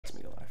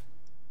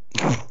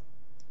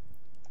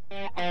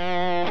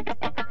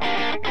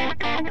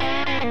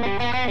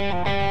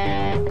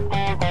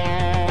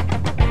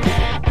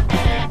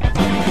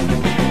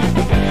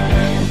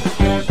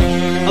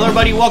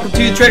welcome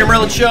to the Trader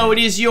Merlin Show. It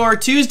is your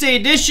Tuesday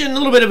edition, a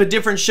little bit of a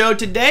different show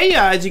today.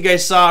 As you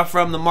guys saw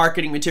from the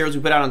marketing materials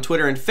we put out on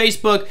Twitter and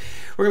Facebook,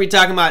 we're going to be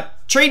talking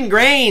about trading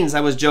grains.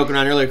 I was joking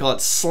around earlier, call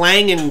it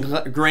slanging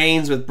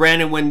grains with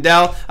Brandon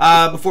Wendell.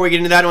 Before we get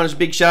into that, I want to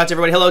big shout out to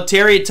everybody. Hello,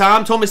 Terry,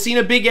 Tom,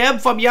 Tomasina, Big Eb,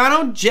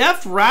 Fabiano,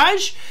 Jeff,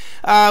 Raj.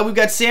 We've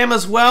got Sam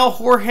as well,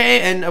 Jorge,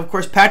 and of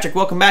course Patrick.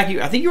 Welcome back.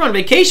 I think you were on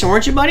vacation,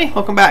 weren't you, buddy?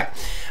 Welcome back.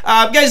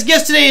 Guys,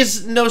 guest today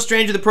is no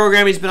stranger to the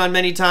program. He's been on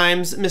many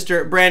times,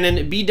 Mr.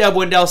 Brandon B-Dub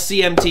Wendell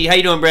CMT. How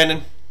you doing,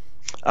 Brandon?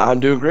 I'm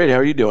doing great. How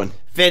are you doing?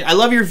 I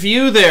love your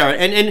view there,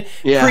 and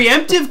yeah.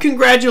 Preemptive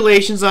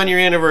congratulations on your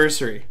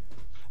anniversary.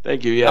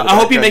 Thank you. Yeah, I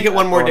hope you make it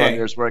one more day.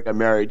 Here's where I got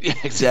married. Yeah,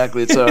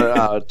 exactly. It's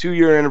a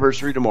 2-year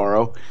anniversary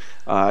tomorrow.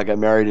 I got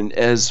married in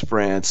Ez,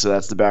 France, so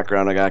that's the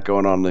background I got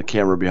going on the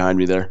camera behind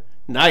me there.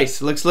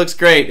 Nice. Looks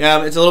great.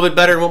 It's a little bit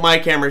better than what my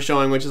camera's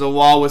showing, which is a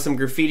wall with some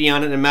graffiti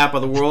on it and a map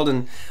of the world,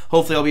 and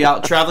hopefully I'll be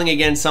out traveling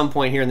again some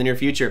point here in the near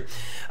future.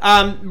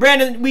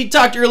 Brandon, we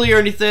talked earlier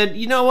and you said,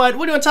 you know what do you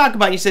want to talk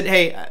about? And you said,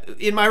 hey,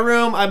 in my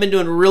room, I've been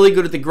doing really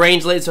good with the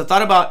grains lately, so I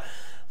thought about,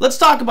 let's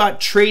talk about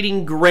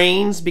trading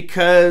grains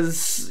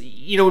because,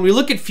 you know, when we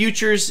look at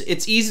futures,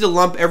 it's easy to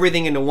lump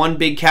everything into one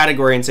big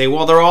category and say,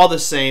 well, they're all the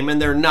same,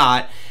 and they're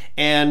not.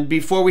 And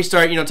before we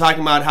start,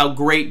 talking about how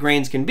great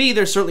grains can be,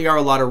 there certainly are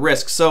a lot of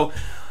risks. So,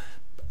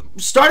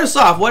 start us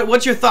off.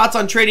 What's your thoughts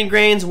on trading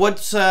grains?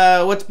 What's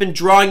been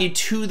drawing you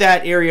to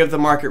that area of the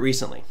market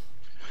recently?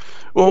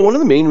 Well, one of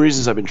the main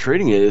reasons I've been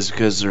trading it is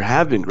because there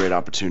have been great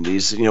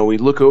opportunities. We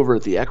look over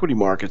at the equity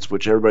markets,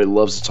 which everybody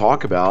loves to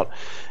talk about,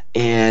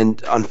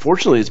 and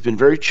unfortunately, it's been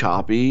very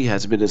choppy.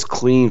 Hasn't been as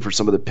clean for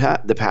some of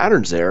the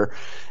patterns there.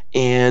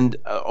 And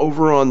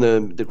over on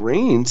the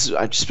grains,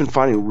 I've just been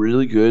finding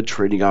really good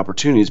trading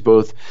opportunities,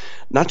 both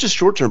not just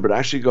short term, but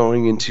actually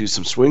going into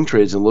some swing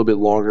trades and a little bit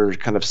longer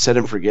kind of set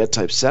and forget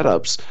type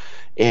setups.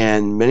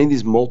 And many of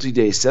these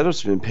multi-day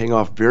setups have been paying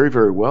off very,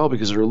 very well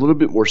because they're a little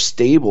bit more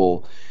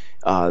stable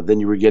than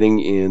you were getting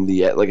in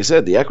like I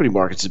said, the equity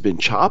markets have been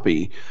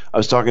choppy. I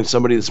was talking to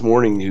somebody this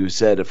morning who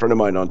said, a friend of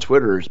mine on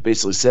Twitter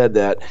basically said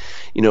that,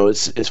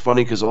 it's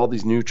funny because all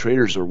these new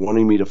traders are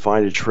wanting me to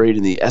find a trade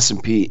in the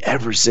S&P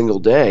every single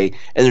day,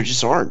 and there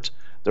just aren't.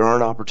 There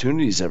aren't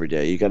opportunities every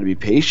day. You got to be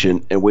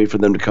patient and wait for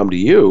them to come to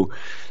you.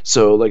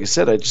 So, like I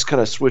said, I just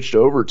kind of switched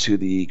over to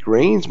the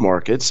grains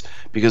markets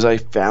because I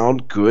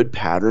found good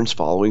patterns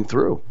following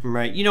through.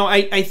 Right.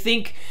 I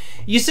think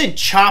you said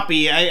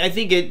choppy. I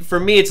think for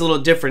me, it's a little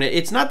different.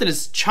 It's not that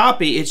it's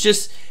choppy. It's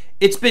just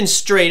it's been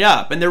straight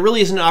up, and there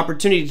really isn't an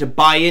opportunity to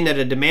buy in at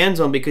a demand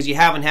zone because you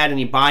haven't had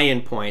any buy-in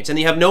points, and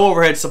you have no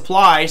overhead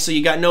supply, so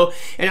you got no.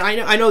 And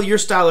I know your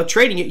style of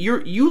trading.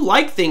 You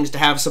like things to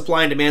have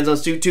supply and demand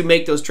zones to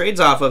make those trades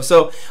off of.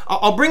 So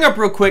I'll bring up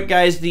real quick,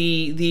 guys.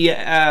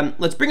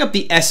 Let's bring up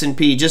the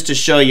S&P just to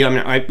show you.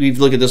 We've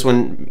looked at this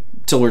one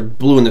till we're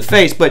blue in the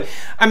face, but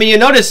you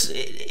notice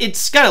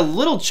it's got a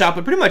little chop,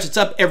 but pretty much it's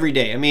up every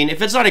day. If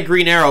it's not a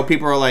green arrow,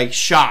 people are like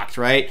shocked,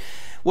 right?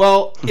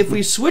 Well, if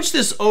we switch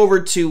this over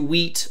to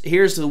wheat,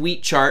 here's the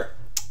wheat chart.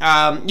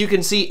 You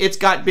can see it's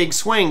got big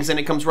swings, and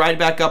it comes right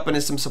back up into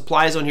some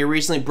supply zone here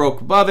recently,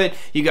 broke above it.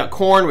 You got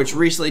corn, which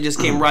recently just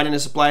came right into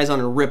supply zone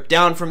and ripped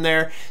down from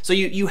there. So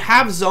you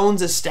have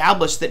zones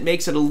established that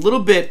makes it a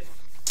little bit,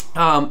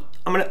 I'm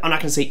not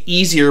going to say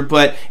easier,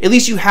 but at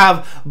least you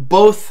have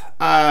both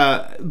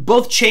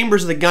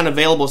chambers of the gun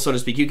available, so to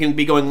speak. You can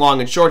be going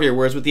long and short here,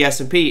 whereas with the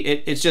S&P,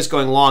 it's just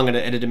going long at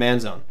a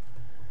demand zone.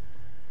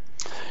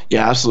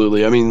 Yeah,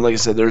 absolutely. Like I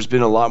said, there's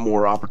been a lot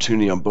more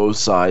opportunity on both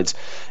sides.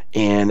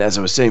 And as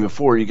I was saying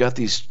before, you got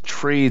these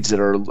trades that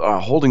are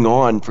holding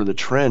on for the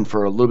trend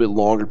for a little bit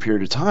longer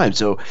period of time.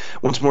 So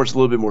once more, it's a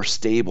little bit more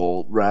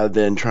stable rather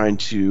than trying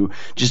to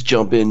just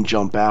jump in,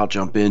 jump out,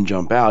 jump in,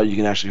 jump out. You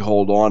can actually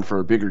hold on for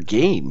a bigger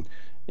gain,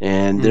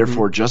 and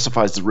therefore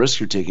justifies the risk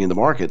you're taking in the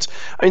markets.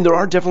 There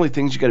are definitely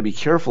things you got to be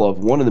careful of.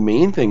 One of the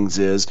main things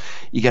is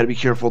you got to be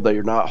careful that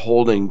you're not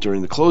holding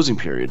during the closing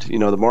period.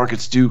 The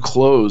markets do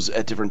close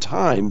at different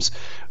times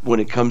when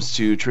it comes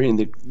to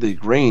trading the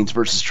grains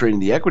versus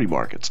trading the equity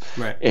markets.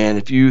 Right. And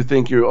if you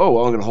think I'm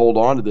going to hold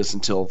on to this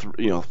until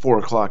 4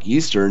 o'clock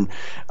Eastern,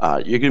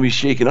 you're going to be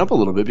shaken up a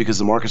little bit because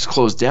the markets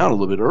closed down a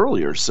little bit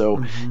earlier.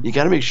 So you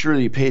got to make sure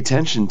that you pay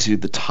attention to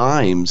the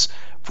times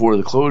for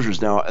the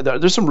closures. Now,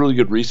 there's some really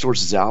good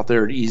resources out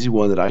there. An easy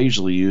one that I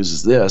usually use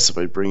is this. If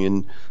I bring in,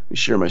 let me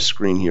share my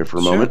screen here for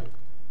a moment.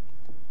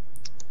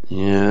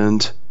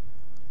 And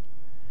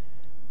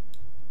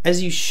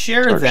as you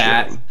share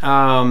that,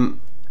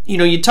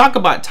 you talk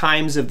about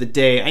times of the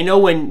day. I know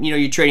when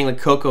you're trading like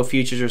cocoa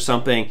futures or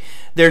something,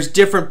 there's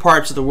different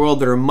parts of the world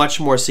that are much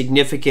more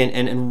significant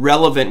and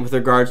relevant with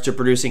regards to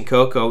producing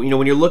cocoa.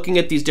 When you're looking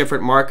at these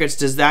different markets,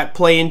 does that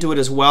play into it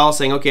as well?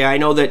 Saying, okay, I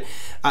know that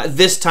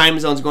this time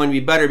zone is going to be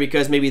better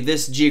because maybe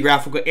this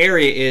geographical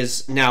area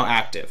is now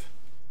active.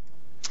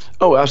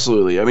 Oh,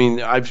 absolutely. I mean,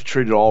 I've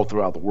traded all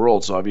throughout the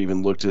world, so I've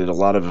even looked at a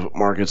lot of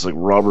markets like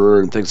rubber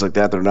and things like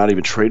that that are not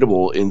even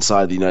tradable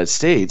inside the United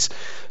States.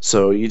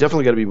 So you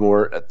definitely got to be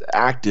more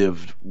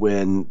active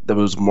when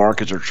those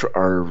markets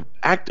are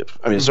active.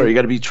 I mean, sorry, you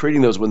got to be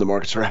trading those when the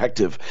markets are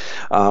active.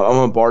 I'm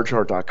on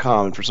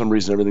barchart.com, and for some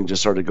reason, everything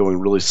just started going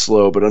really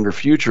slow. But under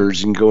futures,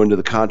 you can go into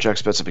the contract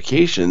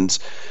specifications.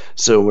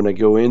 So when I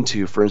go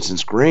into, for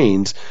instance,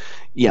 grains,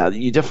 yeah,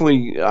 you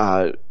definitely.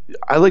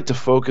 I like to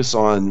focus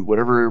on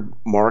whatever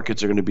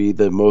markets are going to be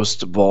the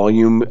most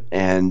volume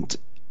and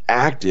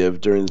active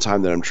during the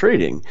time that I'm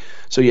trading.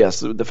 So yes,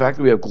 the fact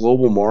that we have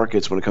global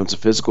markets when it comes to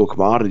physical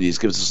commodities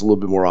gives us a little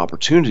bit more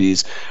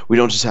opportunities. We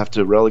don't just have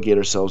to relegate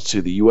ourselves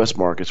to the U.S.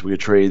 markets. We could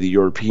trade the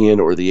European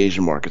or the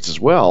Asian markets as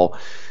well,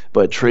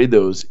 but trade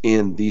those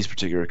in these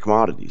particular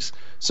commodities.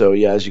 So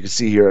yeah, as you can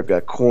see here, I've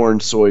got corn,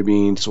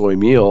 soybean, soy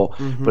meal,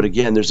 but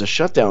again, there's a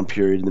shutdown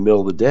period in the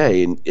middle of the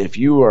day, and if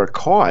you are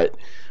caught,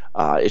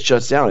 it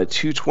shuts down at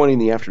 2:20 in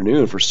the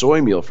afternoon for soy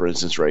meal, for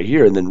instance, right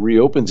here, and then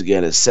reopens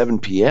again at 7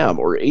 p.m.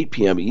 or 8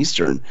 p.m.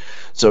 Eastern.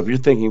 So if you're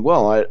thinking,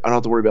 well, I don't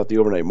have to worry about the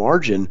overnight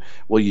margin,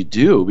 well, you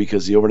do,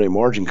 because the overnight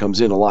margin comes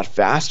in a lot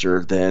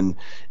faster than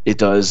it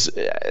does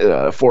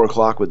 4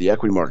 o'clock with the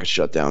equity market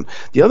shut down.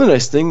 The other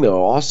nice thing,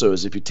 though, also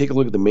is if you take a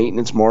look at the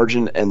maintenance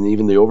margin and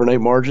even the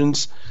overnight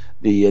margins,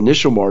 the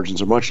initial margins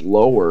are much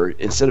lower.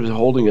 Instead of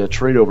holding a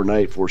trade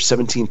overnight for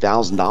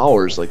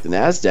 $17,000 like the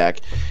NASDAQ,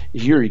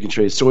 here you can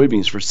trade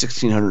soybeans for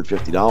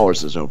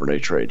 $1,650 as an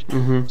overnight trade.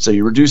 So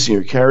you're reducing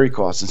your carry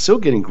costs and still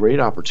getting great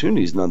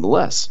opportunities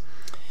nonetheless.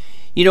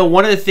 You know,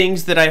 one of the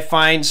things that I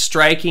find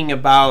striking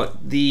about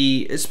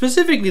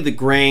specifically the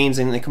grains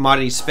and the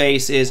commodity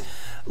space is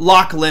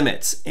lock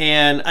limits.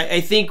 And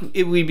I think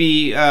it would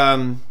be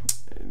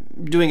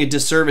doing a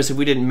disservice if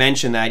we didn't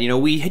mention that. You know,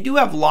 we do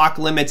have lock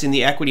limits in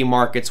the equity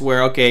markets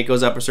where, okay, it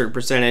goes up a certain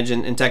percentage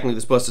and technically they're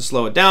supposed to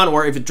slow it down,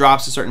 or if it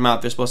drops a certain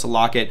amount, they're supposed to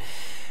lock it.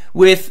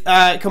 With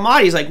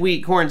commodities like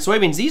wheat, corn,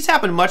 soybeans, these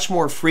happen much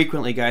more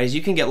frequently, guys.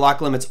 You can get lock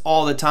limits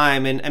all the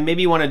time, and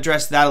maybe you want to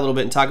address that a little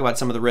bit and talk about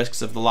some of the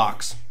risks of the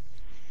locks.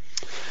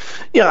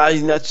 Yeah, I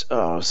mean, that's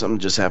something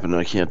just happened.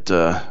 I can't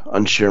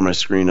unshare my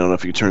screen. I don't know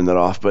if you can turn that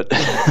off, but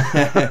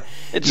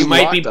you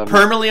might be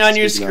permanently on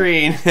your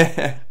screen.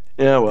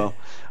 Yeah, well.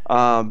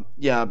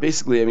 Yeah,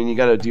 basically, I mean, you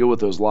got to deal with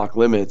those lock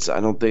limits.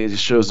 I don't think it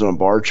shows it on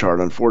bar chart,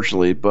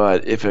 unfortunately,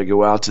 but if I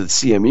go out to the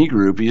CME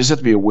group, you just have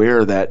to be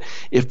aware that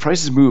if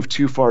prices move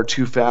too far,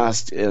 too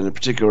fast in a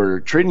particular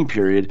trading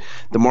period,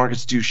 the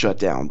markets do shut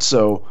down.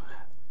 So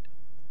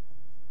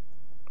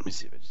let me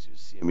see if I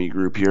just do CME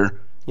group here.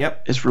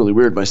 Yep. It's really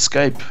weird. My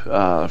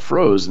Skype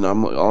froze, and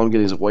all I'm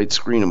getting is a white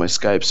screen on my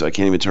Skype, so I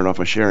can't even turn off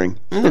my sharing.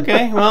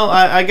 Okay, well,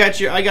 I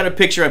got a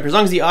picture up here. As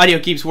long as the audio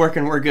keeps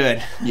working, we're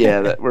good.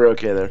 Yeah, we're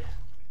okay there.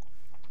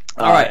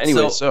 All right.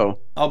 Anyway, so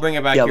I'll bring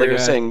it back. Yeah, here, like I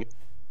was saying.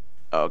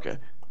 Oh, okay.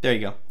 There you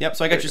go. Yep.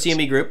 So I got your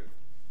CME group.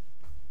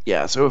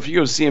 Yeah. So if you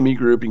go to CME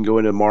group, you can go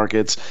into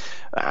markets.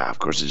 Of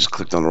course, I just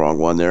clicked on the wrong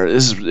one there.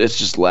 It's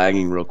just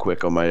lagging real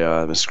quick on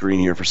my my screen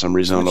here for some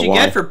reason. I don't know why. What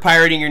you get for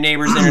pirating your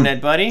neighbor's internet,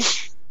 buddy?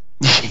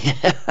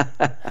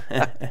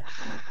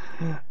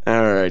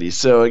 Alrighty,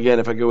 so again,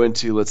 if I go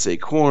into, let's say,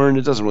 corn,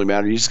 it doesn't really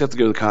matter. You just have to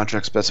go to the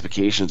contract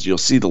specifications. You'll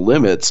see the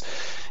limits,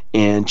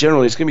 and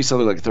generally it's going to be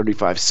something like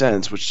 35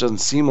 cents, which doesn't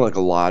seem like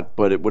a lot,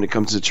 but when it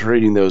comes to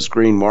trading those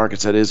grain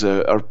markets, that is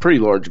a pretty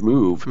large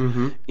move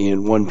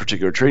in one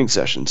particular trading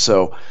session.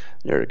 So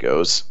there it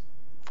goes.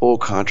 Full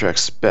contract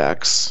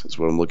specs is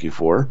what I'm looking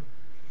for.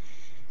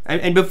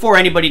 And before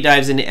anybody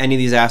dives into any of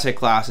these asset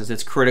classes,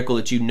 it's critical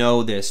that you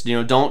know this. You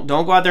know, don't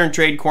go out there and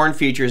trade corn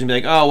futures and be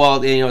like, oh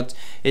well, you know,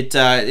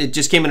 it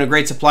just came in a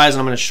great supplies and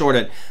I'm going to short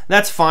it.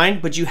 That's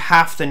fine, but you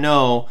have to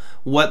know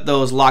what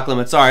those lock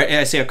limits are.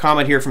 I see a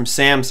comment here from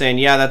Sam saying,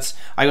 yeah,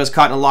 I was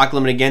caught in a lock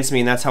limit against me,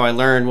 and that's how I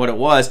learned what it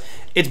was.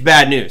 It's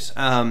bad news.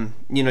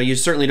 You know, you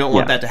certainly don't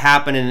want that to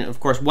happen, and of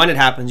course, when it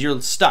happens,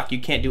 you're stuck. You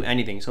can't do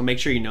anything. So make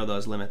sure you know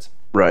those limits.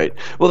 Right.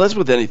 Well, that's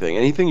with anything.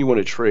 Anything you want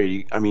to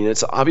trade, I mean,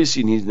 it's obvious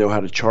you need to know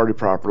how to chart it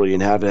properly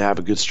and how to have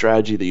a good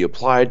strategy that you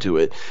apply to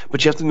it,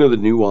 but you have to know the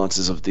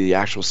nuances of the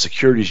actual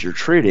securities you're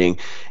trading.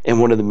 And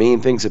one of the main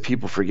things that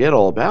people forget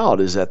all about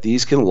is that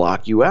these can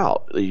lock you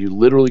out. You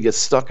literally get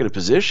stuck in a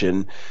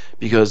position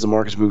because the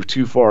markets move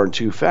too far and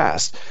too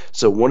fast.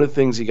 So one of the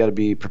things you got to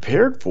be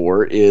prepared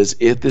for is,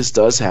 if this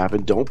does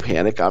happen, don't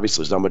panic.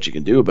 Obviously, there's not much you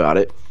can do about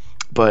it.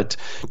 But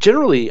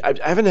generally, I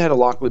haven't had a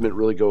lock limit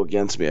really go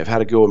against me. I've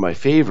had it go in my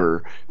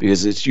favor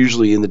because it's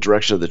usually in the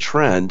direction of the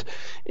trend.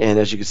 And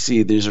as you can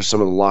see, these are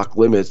some of the lock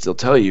limits. They'll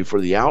tell you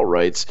for the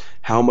outrights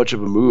how much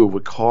of a move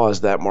would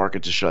cause that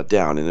market to shut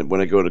down. And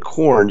when I go to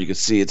corn, you can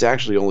see it's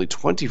actually only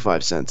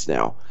 25 cents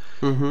now.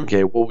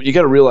 Okay, well, you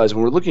got to realize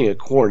when we're looking at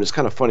corn, it's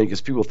kind of funny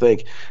because people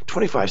think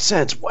 25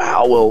 cents.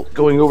 Wow. Well,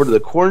 going over to the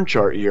corn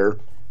chart here,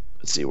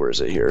 let's see, where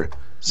is it here?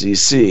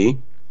 ZC.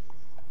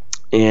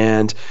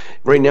 And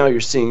right now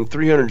you're seeing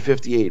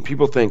 358, and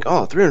people think,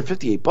 oh,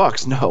 358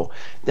 bucks. No,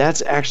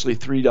 that's actually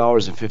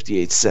 $3.58.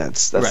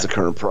 That's right. The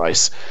current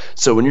price.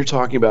 So when you're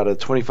talking about a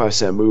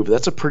 25-cent move,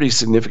 that's a pretty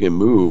significant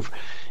move.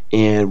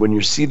 And when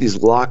you see these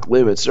lock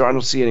limits, I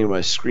don't see any on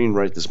my screen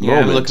right this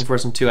moment. I'm looking for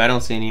some too. I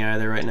don't see any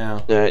either right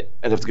now. I'd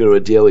have to go to a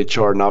daily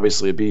chart, and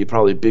obviously it'd be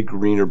probably big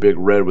green or big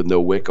red with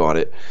no wick on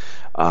it.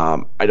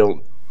 I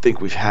don't think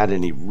we've had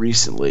any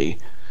recently.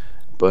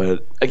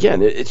 But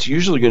again, it's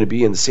usually going to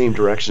be in the same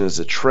direction as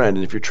the trend,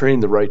 and if you're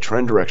trading the right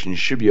trend direction, you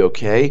should be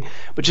okay.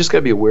 But just got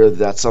to be aware that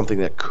that's something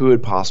that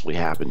could possibly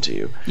happen to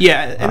you.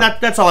 Yeah, and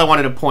that's all I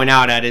wanted to point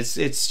out.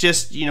 It's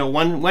just, you know,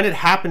 when it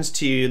happens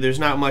to you, there's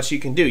not much you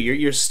can do.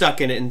 You're stuck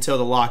in it until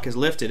the lock is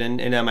lifted, and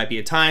that might be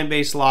a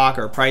time-based lock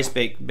or a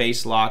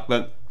price-based lock,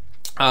 but.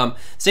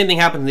 Same thing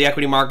happened in the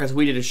equity markets.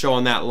 We did a show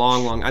on that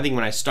long. I think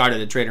when I started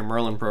the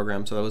TraderMerlin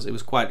program, so it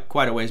was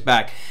quite a ways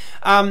back.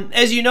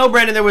 As you know,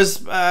 Brandon, there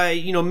was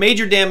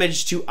major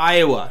damage to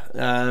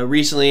Iowa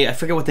recently. I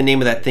forget what the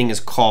name of that thing is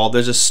called.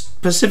 There's a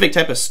specific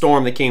type of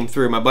storm that came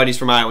through. My buddy's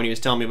from Iowa when he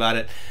was telling me about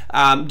it.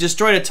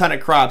 Destroyed a ton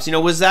of crops. You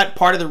know, was that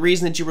part of the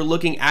reason that you were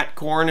looking at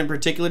corn in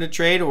particular to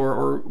trade,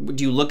 or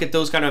do you look at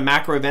those kind of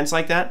macro events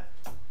like that?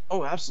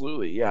 Oh,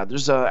 absolutely. Yeah,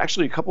 there's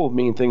actually a couple of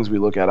main things we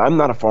look at. I'm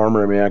not a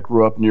farmer. I mean, I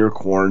grew up near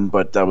corn,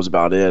 but that was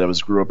about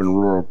it. Grew up in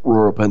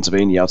rural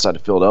Pennsylvania outside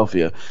of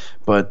Philadelphia.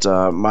 But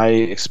my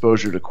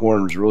exposure to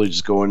corn was really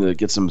just going to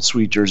get some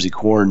sweet Jersey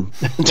corn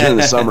during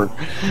the summer.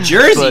 Corn?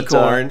 Jersey's got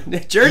corn?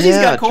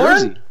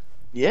 Jersey.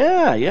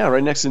 Yeah,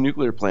 right next to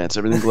nuclear plants.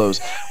 Everything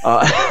glows.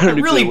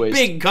 Really waste.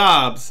 Big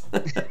cobs.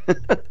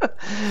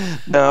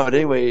 No, but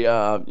anyway,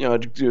 I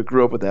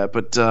grew up with that.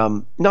 But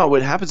no,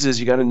 what happens is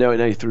you got to know.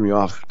 Now you threw me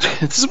off.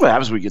 This is what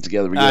happens when we get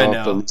together. We get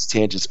off on these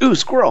tangents. Ooh,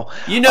 squirrel!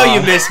 You know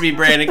you missed me,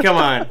 Brandon. Come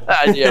on.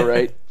 Yeah,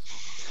 right.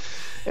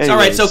 Anyway, all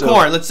right, so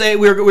corn. Let's say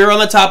we're on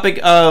the topic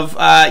of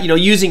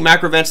using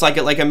macro events like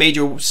a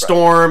major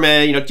storm,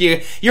 and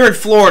you're in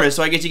Florida,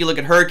 so I guess you can look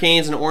at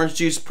hurricanes and orange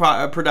juice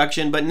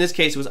production, but in this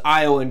case it was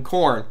Iowa and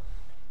corn.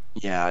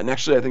 Yeah, and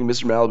actually I think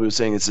Mr. Malibu was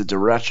saying it's a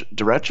derecho.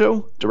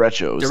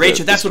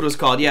 Derecho, that's what it was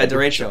called. Yeah,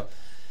 derecho.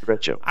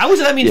 Derecho. I was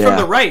that means from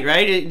the right?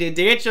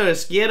 Derecho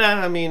izquierda.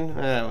 I mean,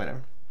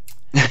 whatever.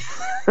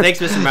 Thanks,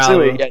 Mr. Malibu.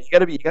 So, yeah,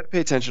 you got to pay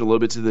attention a little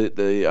bit to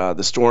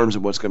the storms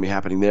and what's going to be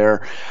happening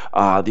there.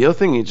 The other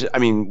thing,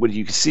 what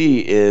you can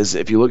see is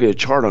if you look at a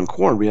chart on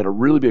corn, we had a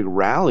really big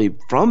rally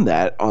from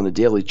that on the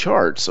daily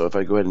chart. So if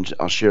I go ahead and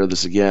I'll share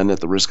this again at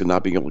the risk of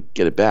not being able to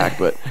get it back,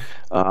 but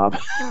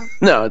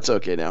no, it's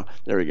okay now.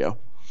 There we go.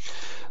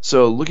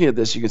 So looking at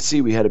this, you can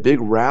see we had a big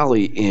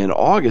rally in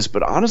August,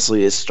 but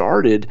honestly, it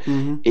started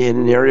in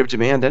an area of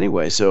demand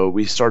anyway. So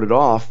we started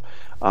off.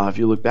 If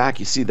you look back,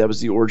 you see that was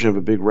the origin of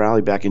a big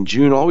rally back in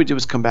June. All we did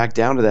was come back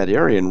down to that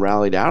area and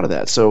rallied out of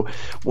that. So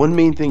one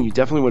main thing you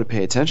definitely want to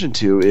pay attention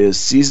to is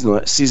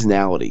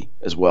seasonality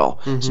as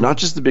well. So not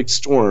just the big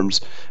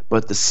storms,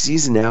 but the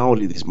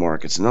seasonality of these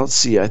markets. And let's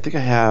see, I think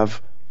I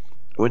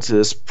went to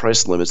this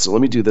price limit. So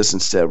let me do this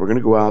instead. We're going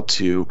to go out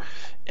to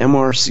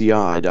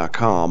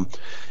mrci.com.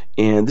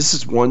 And this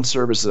is one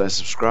service that I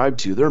subscribe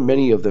to. There are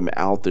many of them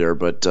out there,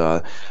 but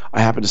I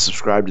happen to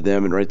subscribe to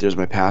them, and right there's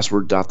my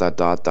password, ...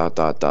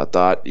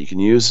 you can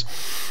use.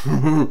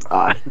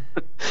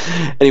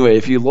 Anyway,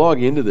 if you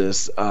log into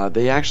this,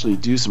 they actually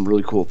do some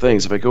really cool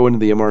things. If I go into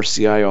the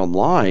MRCI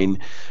online,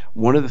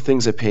 one of the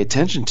things I pay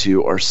attention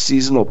to are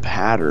seasonal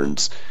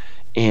patterns.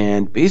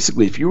 And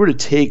basically, if you were to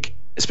take,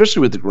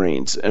 especially with the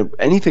grains,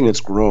 anything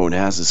that's grown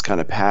has this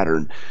kind of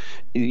pattern.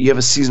 You have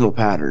a seasonal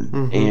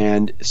pattern.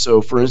 And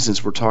so, for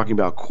instance, we're talking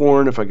about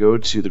corn. If I go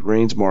to the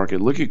grains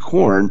market, look at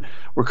corn,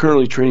 we're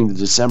currently trading the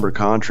December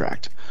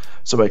contract.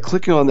 So by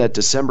clicking on that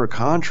December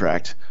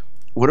contract,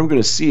 what I'm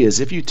going to see is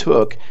if you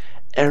took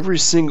every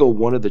single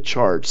one of the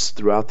charts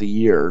throughout the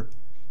year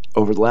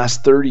over the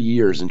last 30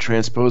 years and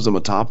transpose them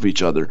on top of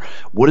each other,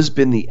 what has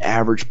been the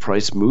average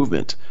price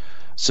movement?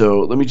 So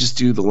let me just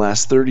do the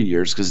last 30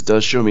 years because it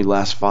does show me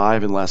last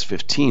 5 and last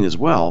 15 as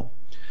well.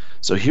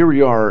 So here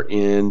we are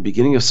in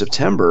beginning of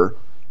September,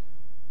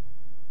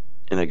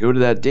 and I go to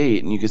that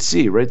date, and you can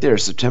see right there,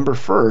 September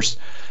 1st,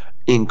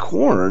 in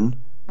corn,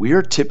 we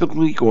are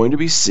typically going to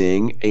be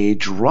seeing a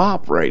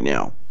drop right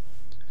now,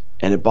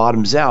 and it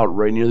bottoms out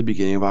right near the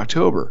beginning of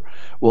October.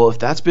 Well, if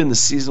that's been the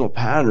seasonal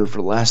pattern for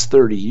the last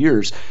 30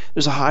 years,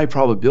 there's a high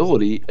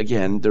probability,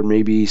 again, there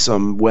may be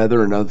some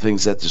weather and other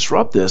things that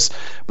disrupt this,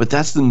 but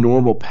that's the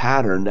normal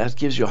pattern. That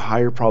gives you a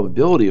higher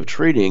probability of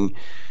trading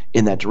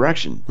in that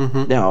direction.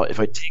 Now, if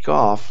I take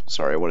off,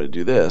 sorry, I want to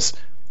do this,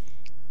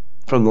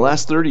 from the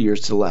last 30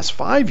 years to the last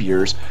 5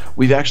 years,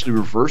 we've actually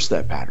reversed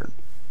that pattern.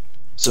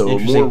 So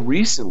more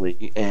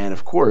recently, and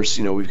of course,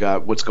 we've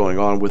got what's going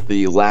on with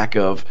the lack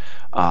of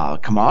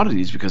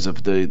commodities because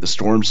of the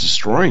storms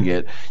destroying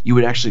it. You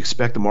would actually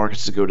expect the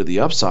markets to go to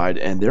the upside,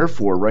 and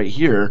therefore right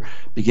here,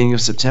 beginning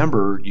of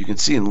September, you can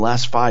see in the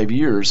last 5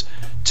 years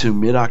to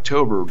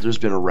mid-October, there's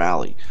been a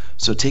rally.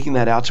 So taking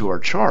that out to our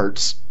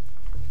charts,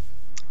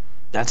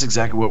 that's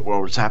exactly what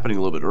was happening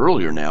a little bit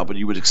earlier now, but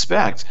you would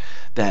expect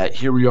that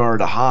here we are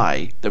at a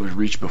high that we've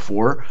reached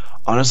before.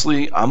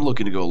 Honestly, I'm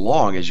looking to go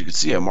long. As you can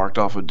see, I marked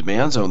off a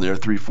demand zone there,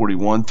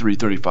 341,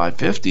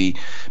 335.50,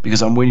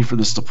 because I'm waiting for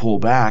this to pull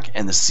back,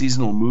 and the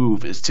seasonal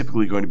move is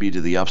typically going to be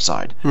to the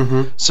upside.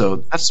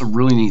 So that's the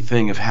really neat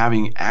thing of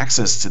having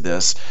access to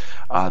this.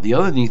 The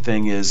other neat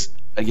thing is,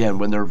 again,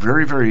 when they're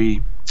very,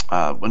 very,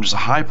 when there's a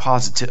high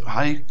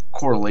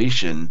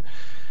correlation,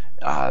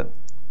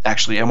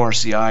 actually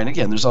MRCI, and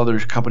again, there's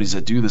other companies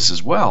that do this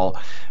as well,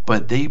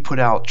 but they put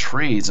out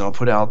trades, and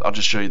I'll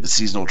just show you the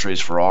seasonal trades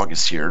for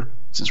August here,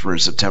 since we're in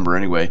September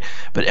anyway,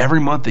 but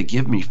every month they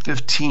give me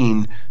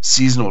 15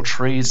 seasonal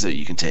trades that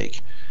you can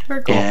take.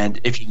 Very cool. And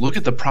if you look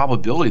at the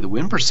probability, the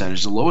win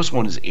percentage, the lowest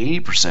one is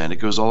 80%. It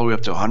goes all the way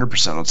up to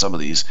 100% on some of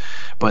these.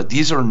 But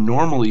these are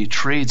normally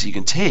trades you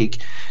can take.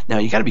 Now,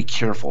 you got to be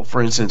careful.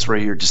 For instance,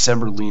 right here,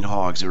 December lean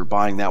hogs, they were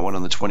buying that one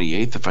on the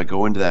 28th. If I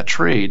go into that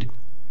trade,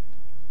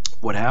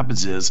 what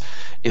happens is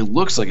it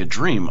looks like a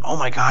dream. Oh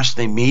my gosh,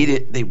 they made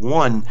it. They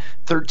won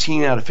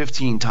 13 out of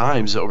 15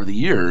 times over the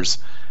years.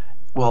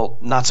 Well,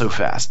 not so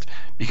fast,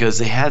 because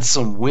they had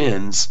some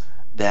wins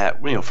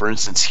that, for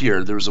instance,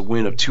 here there was a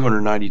win of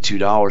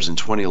 $292 in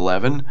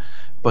 2011,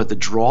 but the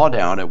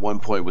drawdown at one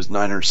point was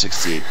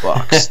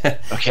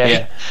 $968. Okay,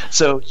 Yeah.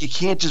 So you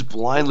can't just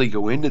blindly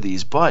go into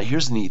these. But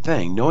here's the neat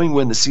thing: knowing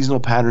when the seasonal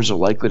patterns are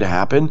likely to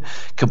happen,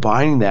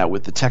 combining that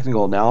with the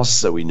technical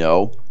analysis that we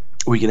know,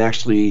 we can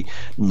actually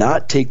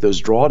not take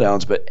those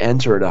drawdowns, but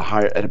enter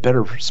at a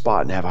better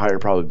spot and have a higher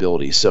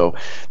probability. So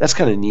that's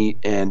kind of neat.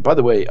 And by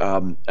the way,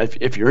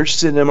 if you're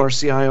interested in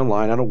MRCI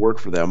Online, I don't work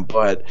for them,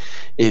 but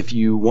if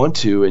you want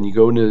to and you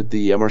go into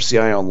the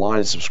MRCI Online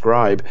and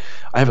subscribe,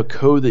 I have a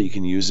code that you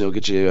can use. It'll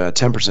get you a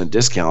 10%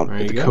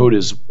 discount. The code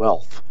is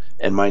WEALTH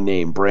and my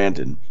name,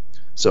 Brandon.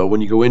 So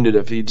when you go into it,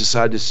 if you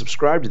decide to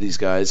subscribe to these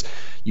guys,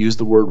 use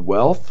the word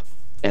WEALTH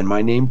and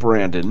my name,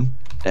 Brandon,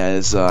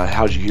 as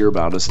how'd you hear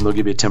about us, and they'll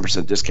give you a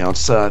 10% discount.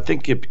 So I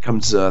think it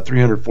becomes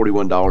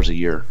 $341 a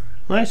year.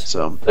 Nice.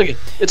 So again,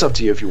 it's up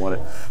to you if you want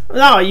it.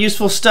 No,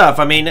 useful stuff.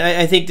 I mean,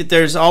 I think that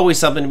there's always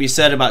something to be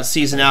said about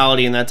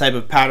seasonality and that type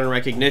of pattern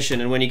recognition,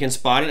 and when you can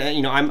spot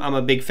it. I'm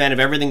a big fan of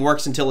everything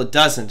works until it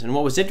doesn't. And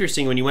what was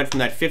interesting when you went from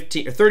that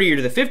 15 or 30 year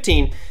to the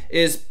 15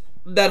 is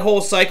that whole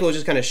cycle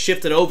just kind of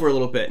shifted over a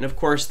little bit. And of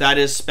course, that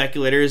is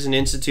speculators and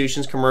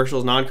institutions,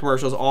 commercials,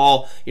 non-commercials,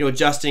 all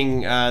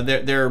adjusting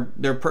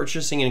their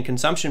purchasing and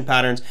consumption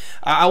patterns.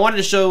 I wanted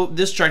to show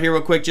this chart here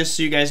real quick, just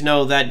so you guys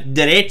know that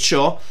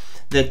derecho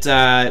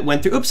that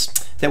went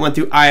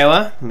through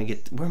Iowa. Let me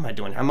get, where am I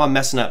doing? I'm all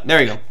messing up. There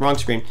you go, wrong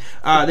screen.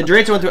 The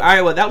derecho went through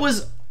Iowa. That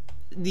was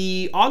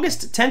the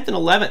August 10th and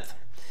 11th.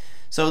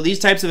 So these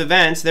types of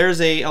events, there's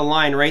a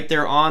line right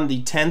there on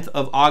the 10th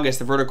of August,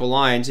 the vertical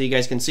line. So you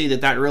guys can see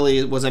that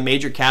really was a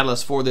major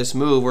catalyst for this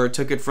move, where it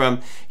took it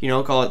from,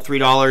 call it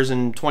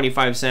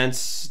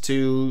 $3.25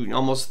 to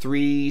almost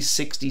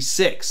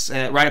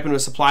 $3.66, right up into a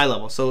supply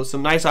level. So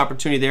some nice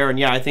opportunity there. And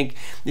yeah, I think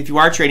if you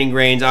are trading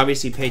grains,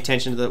 obviously pay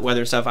attention to the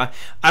weather stuff. I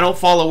don't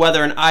follow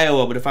weather in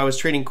Iowa, but if I was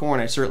trading corn,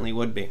 I certainly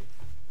would be.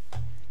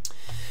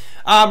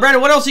 Brandon,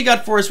 what else you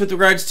got for us with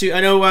regards to?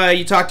 I know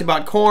you talked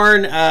about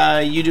corn.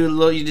 You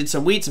did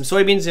some wheat, some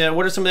soybeans.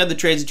 What are some of the other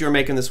trades that you were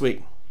making this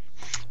week?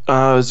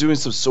 I was doing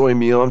some soy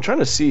meal. I'm trying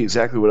to see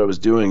exactly what I was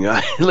doing.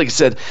 Like I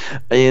said,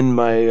 in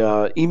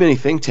my E-mini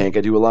think tank,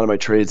 I do a lot of my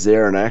trades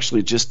there, and I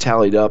actually just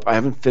tallied up. I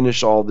haven't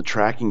finished all the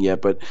tracking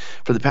yet, but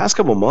for the past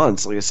couple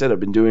months, like I said, I've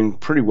been doing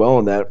pretty well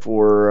on that.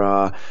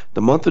 For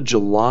the month of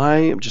July,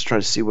 I'm just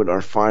trying to see what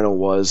our final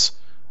was.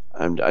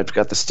 I've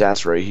got the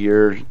stats right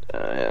here,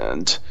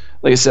 and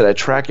like I said, I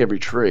track every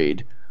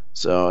trade,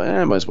 so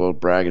I might as well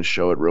brag and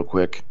show it real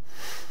quick.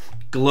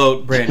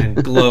 Gloat, Brandon,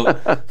 gloat.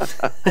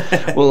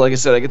 Well, like I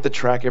said, I get to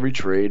track every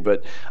trade,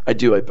 but I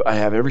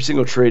have every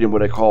single trade in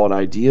what I call an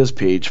ideas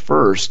page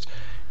first,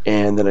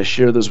 and then I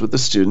share those with the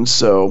students.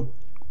 So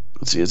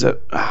let's see, it's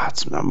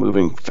not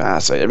moving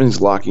fast. Everything's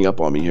locking up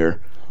on me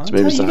here. So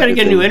maybe you got to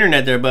get new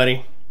internet there,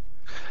 buddy.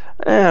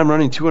 I'm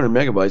running 200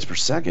 megabytes per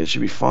second. It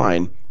should be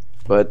fine.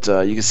 But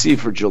you can see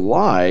for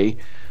July,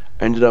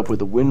 I ended up with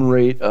a win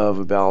rate of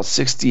about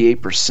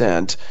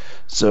 68%.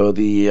 So if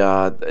you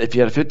had a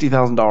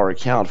 $50,000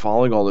 account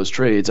following all those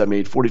trades, I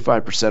made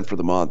 45% for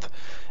the month.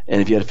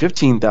 And if you had a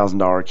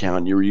 $15,000 account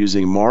and you were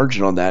using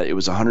margin on that, it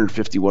was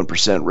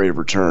 151% rate of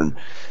return.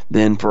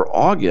 Then for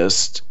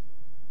August,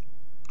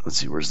 let's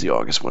see, where's the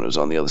August one? It was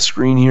on the other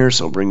screen here,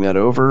 so I'll bring that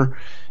over.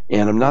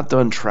 And I'm not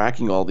done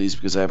tracking all these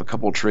because I have a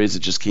couple of trades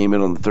that just came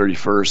in on the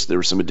 31st. There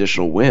were some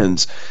additional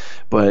wins.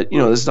 But,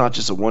 this is not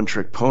just a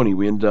one-trick pony.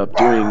 We ended up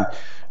doing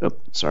 – oh,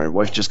 sorry,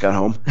 wife just got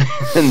home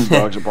and the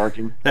dogs are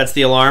barking. That's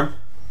the alarm?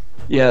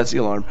 Yeah, that's the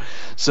alarm.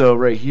 So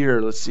right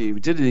here, let's see. We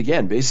did it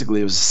again.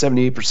 Basically, it was a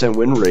 78%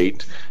 win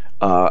rate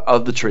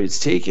of the trades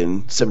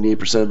taken.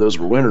 78% of those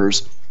were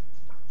winners.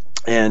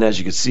 And as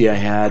you can see, I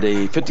had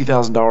a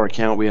 $50,000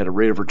 account. We had a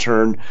rate of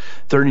return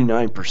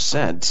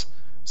 39%.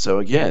 So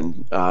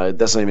again,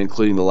 that's not even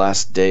including the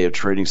last day of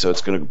trading, so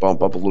it's going to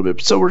bump up a little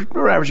bit. So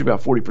we're averaging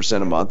about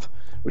 40% a month,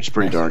 which is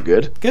pretty darn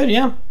good. Good,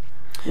 yeah.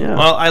 Yeah.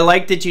 Well, I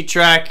like that you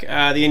track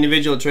the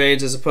individual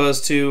trades as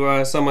opposed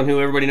to someone who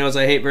everybody knows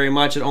I hate very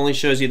much. It only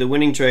shows you the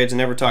winning trades and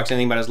never talks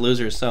anything about his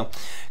losers. So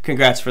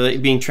congrats for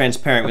being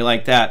transparent. We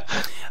like that.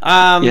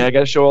 Yeah, I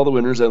got to show all the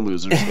winners and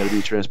losers. Got to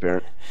be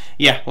transparent.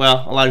 Yeah,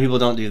 well, a lot of people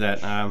don't do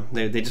that.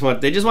 They just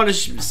want to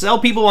sell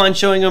people on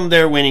showing them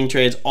their winning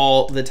trades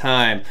all the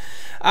time.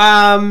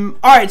 All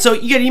right, so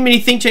you got any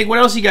think tank? What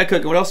else you got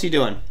cooking? What else are you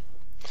doing?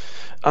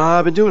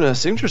 I've been doing a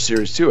signature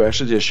series too. I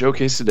actually did a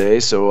showcase today,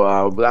 so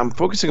I'm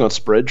focusing on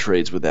spread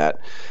trades with that,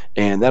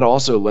 and that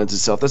also lends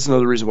itself. That's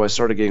another reason why I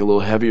started getting a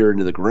little heavier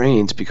into the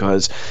grains,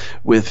 because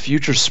with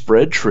future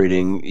spread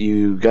trading,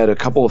 you got a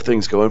couple of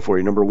things going for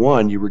you. Number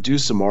one, you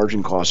reduce the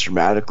margin cost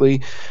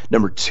dramatically.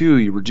 Number two,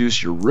 you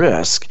reduce your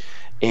risk.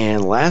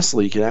 And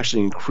lastly, you can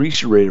actually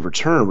increase your rate of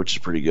return, which is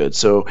pretty good.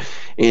 So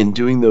in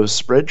doing those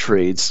spread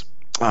trades,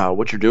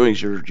 what you're doing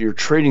is you're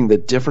trading the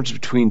difference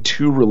between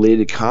two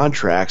related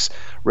contracts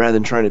rather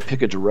than trying to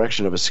pick a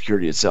direction of a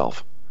security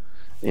itself.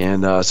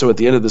 And so at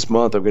the end of this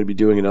month, I'm going to be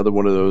doing another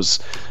one of those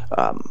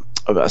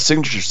of a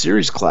signature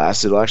series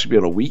class. It'll actually be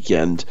on a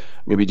weekend.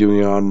 I'm going to be doing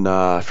it on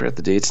I forgot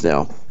the dates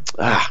now.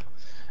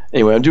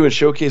 Anyway, I'm doing a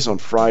showcase on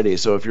Friday.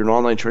 So if you're an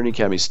Online Trading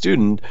Academy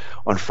student,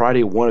 on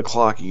Friday at 1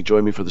 o'clock, you can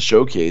join me for the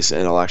showcase,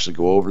 and I'll actually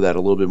go over that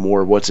a little bit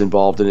more, what's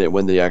involved in it,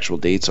 when the actual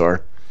dates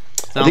are.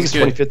 I think it's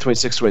good. 25th,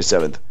 26th,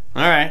 27th.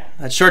 All right.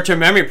 That short-term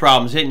memory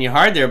problem's hitting you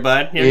hard there,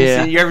 bud.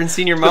 You haven't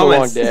seen your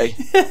moments.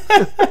 It's been a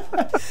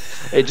long day.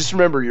 Hey, just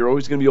remember, you're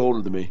always going to be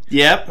older than me.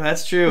 Yep,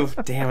 that's true.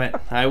 Damn it.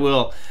 I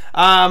will.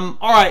 All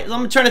right.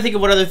 I'm trying to think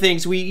of what other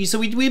things. We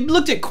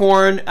looked at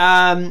corn.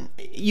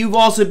 You've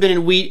also been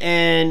in wheat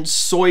and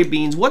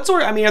soybeans.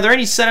 Are there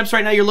any setups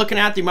right now you're looking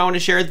at that you might want to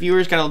share with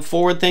viewers, kind of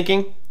forward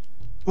thinking?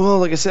 Well,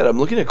 like I said, I'm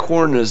looking at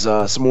corn as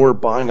some more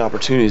buying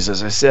opportunities.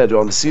 As I said,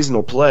 on the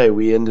seasonal play,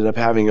 we ended up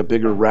having a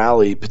bigger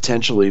rally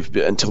potentially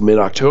until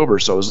mid-October.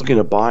 So I was looking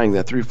at buying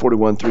that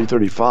 341,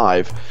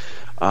 335.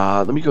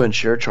 Let me go ahead and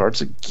share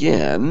charts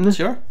again.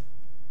 Sure.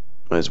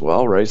 Might as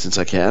well, right? Since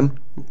I can.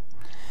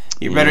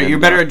 You're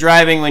better at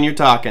driving when you're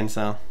talking.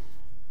 So.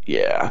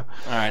 Yeah.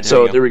 All right.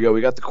 There we go.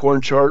 We got the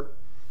corn chart.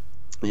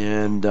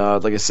 And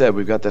like I said,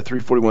 we've got that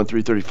 341,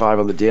 335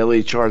 on the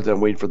daily chart that I'm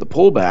waiting for the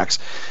pullbacks.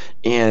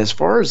 And as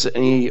far as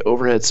any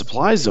overhead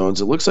supply zones,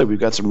 it looks like we've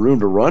got some room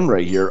to run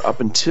right here up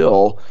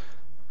until,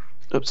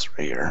 right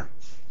here.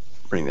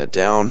 Bring that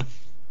down.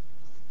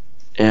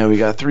 And we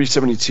got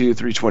 372,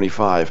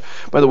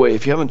 325. By the way,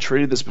 if you haven't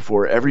traded this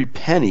before, every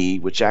penny,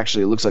 which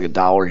actually looks like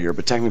 $1 here,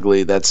 but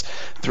technically that's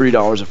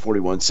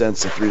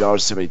 $3.41 to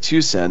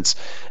 $3.72.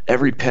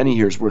 Every penny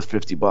here is worth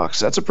 $50.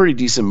 That's a pretty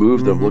decent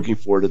move that I'm looking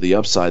forward to the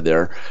upside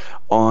there.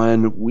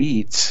 On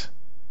wheat,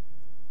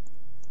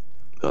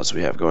 what else do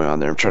we have going on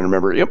there? I'm trying to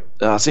remember.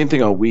 Yep, same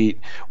thing on wheat.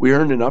 We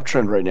earned an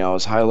uptrend right now,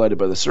 as highlighted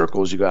by the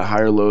circles. You got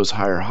higher lows,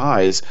 higher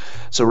highs.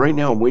 So right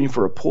now I'm waiting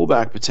for a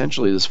pullback,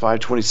 potentially this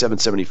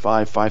 527.75,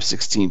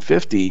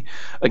 516.50,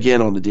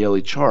 again on the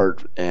daily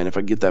chart. And if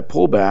I get that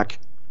pullback,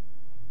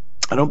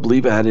 I don't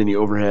believe I had any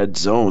overhead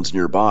zones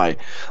nearby.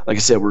 Like I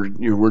said, we're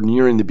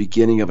nearing the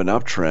beginning of an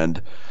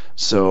uptrend.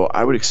 So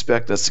I would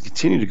expect us to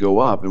continue to go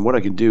up. And what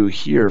I can do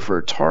here for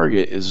a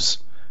target is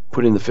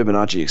put in the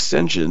Fibonacci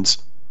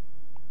extensions.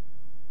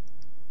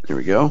 There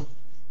we go.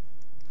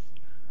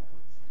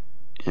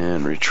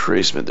 And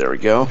retracement, there we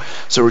go.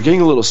 So we're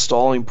getting a little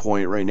stalling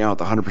point right now at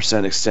the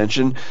 100%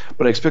 extension,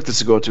 but I expect this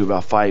to go up to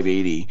about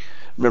 580.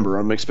 Remember,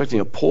 I'm expecting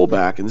a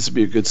pullback, and this would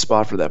be a good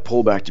spot for that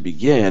pullback to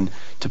begin,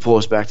 to pull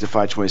us back to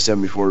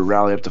 527 before we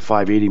rally up to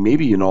 580,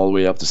 maybe even all the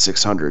way up to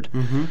 600.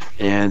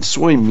 And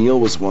soy meal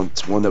was one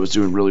that was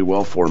doing really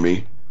well for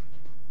me.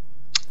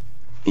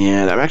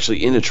 And I'm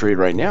actually in a trade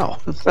right now.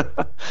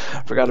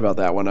 Forgot about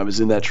that one. I was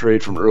in that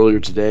trade from earlier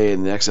today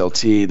in the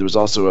XLT. There was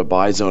also a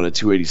buy zone at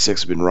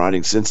 286. I've been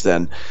riding since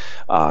then.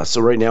 So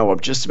right now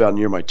I'm just about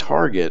near my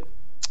target,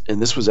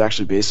 and this was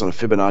actually based on a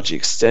Fibonacci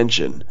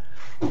extension.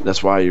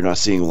 That's why you're not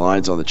seeing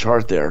lines on the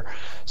chart there.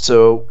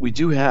 So we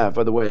do have,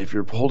 by the way, if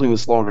you're holding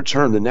this longer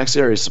term, the next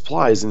area of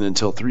supply isn't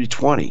until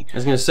 320. I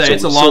was going to say, so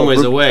it's a long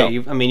ways away.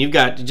 You've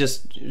got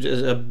just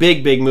a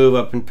big move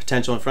up in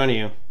potential in front of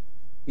you.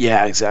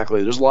 Yeah,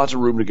 exactly. There's lots of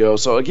room to go.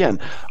 So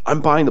again,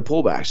 I'm buying the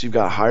pullbacks. You've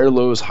got higher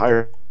lows,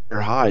 higher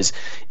highs.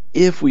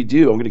 If we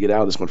do, I'm going to get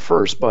out of this one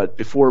first, but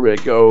before we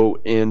go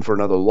in for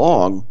another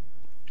long,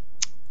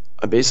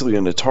 I'm basically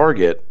going to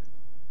target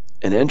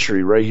an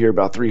entry right here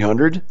about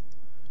 300.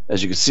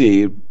 As you can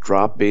see,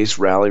 drop, base,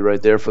 rally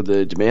right there for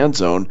the demand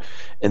zone.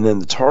 And then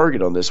the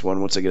target on this one,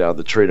 once I get out of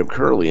the trade I'm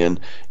currently in,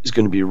 is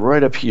going to be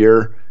right up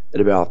here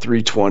at about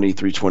 320,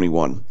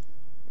 321.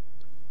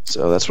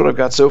 So that's what I've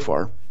got so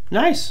far.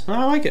 Nice.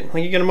 I like it.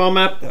 You get them all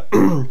mapped.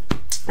 Got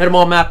them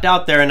all mapped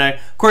out there, and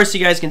of course you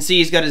guys can see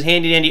he's got his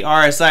handy dandy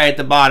RSI at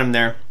the bottom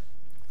there.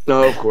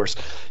 No, of course.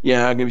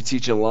 Yeah, I'm going to be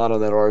teaching a lot on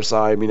that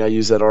RSI. I mean, I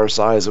use that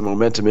RSI as a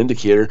momentum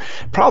indicator.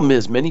 Problem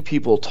is, many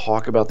people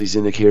talk about these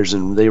indicators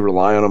and they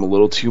rely on them a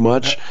little too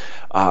much.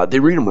 They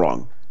read them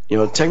wrong.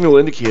 Technical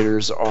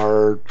indicators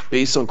are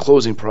based on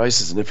closing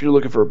prices, and if you're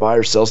looking for a buy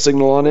or sell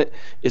signal on it,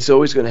 it's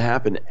always going to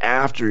happen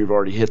after you've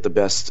already hit the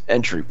best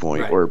entry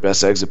point Right. or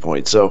best exit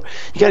point. So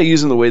you got to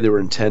use them the way they were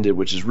intended,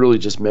 which is really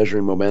just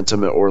measuring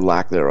momentum or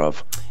lack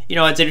thereof.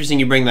 It's interesting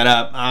you bring that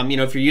up.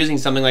 If you're using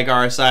something like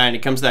RSI and it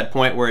comes to that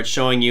point where it's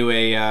showing you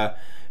a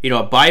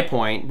buy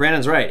point,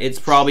 Brandon's right. It's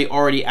probably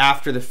already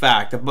after the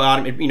fact. The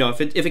bottom,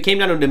 if it came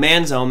down to a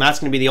demand zone, that's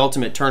going to be the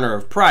ultimate turner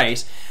of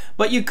price.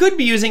 But you could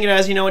be using it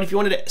as, if you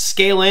wanted to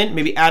scale in,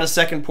 maybe add a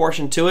second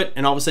portion to it,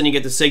 and all of a sudden you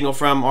get the signal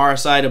from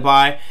RSI to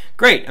buy.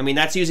 Great.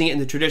 That's using it in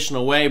the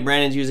traditional way.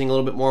 Brandon's using a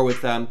little bit more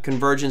with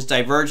convergence,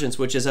 divergence,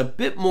 which is a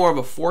bit more of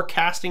a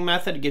forecasting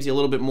method. It gives you a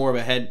little bit more of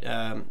a head,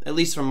 at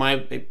least from my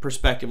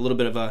perspective, a little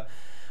bit of a,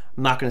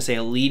 I'm not going to say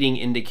a leading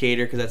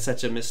indicator because that's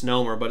such a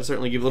misnomer, but it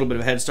certainly gives a little bit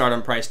of a head start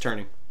on price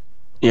turning.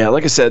 Yeah,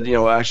 like I said,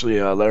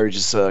 actually, Larry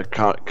just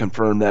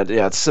confirmed that,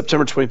 it's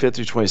September 25th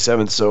through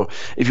 27th. So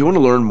if you want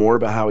to learn more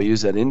about how we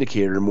use that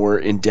indicator, more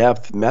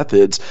in-depth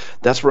methods,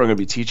 that's where I'm going to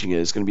be teaching it.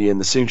 It's going to be in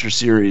the Signature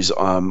Series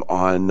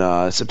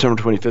on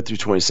September 25th through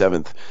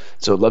 27th.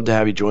 So I'd love to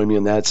have you join me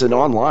on that. It's an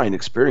online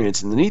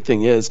experience. And the neat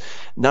thing is,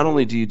 not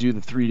only do you do the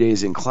 3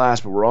 days in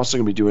class, but we're also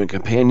going to be doing a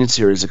companion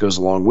series that goes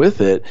along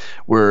with it,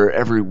 where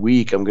every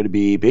week I'm going to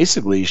be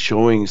basically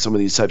showing some of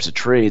these types of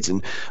trades.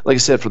 And like I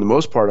said, for the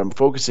most part, I'm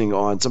focusing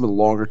on some of the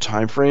longer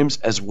time frames,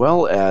 as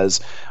well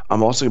as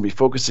I'm also going to be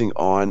focusing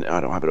on,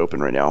 I don't have it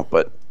open right now,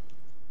 but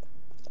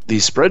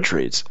these spread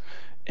trades.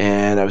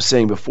 And I was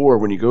saying before,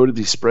 when you go to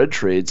these spread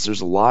trades,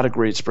 there's a lot of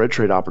great spread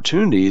trade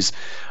opportunities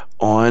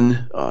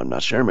on, I'm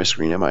not sharing my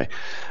screen, am I?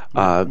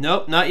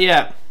 Nope, not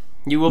yet.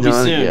 You will be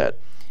soon. Not yet.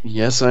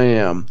 Yes, I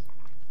am.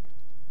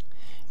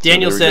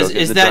 Daniel says,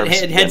 is that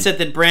headset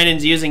that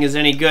Brandon's using is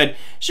any good?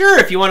 Sure,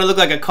 if you want to look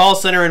like a call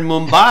center in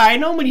Mumbai.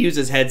 Nobody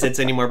uses headsets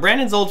anymore.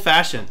 Brandon's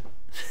old-fashioned.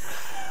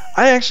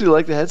 I actually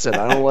like the headset.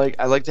 I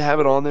like to have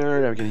it on there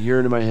and I can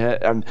hear it in my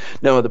head.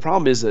 No, the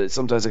problem is that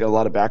sometimes I got a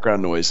lot of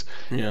background noise.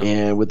 Yeah.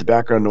 And with the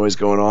background noise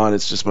going on,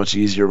 it's just much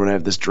easier when I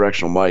have this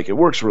directional mic. It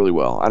works really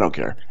well. I don't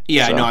care.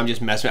 Yeah, so. No, I'm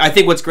just messing. I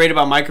think what's great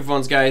about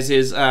microphones, guys,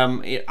 is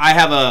I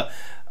have a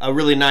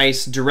really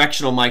nice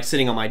directional mic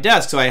sitting on my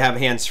desk, so I have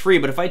hands free.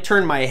 But if I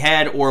turn my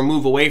head or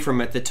move away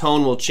from it, the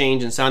tone will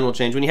change and sound will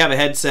change. When you have a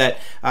headset,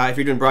 if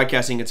you're doing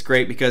broadcasting, it's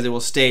great because it will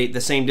stay the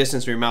same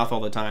distance from your mouth all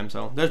the time.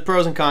 So there's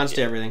pros and cons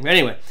to everything. But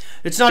anyway,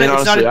 it's not. And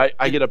honestly,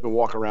 I get up and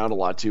walk around a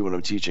lot too when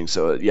I'm teaching.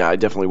 So yeah, I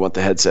definitely want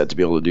the headset to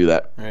be able to do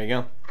that. There you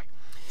go.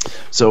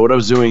 So what I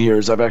was doing here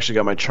is I've actually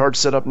got my chart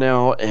set up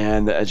now,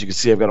 and as you can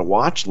see, I've got a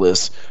watch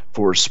list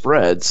for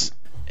spreads.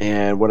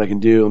 And what I can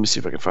do, let me see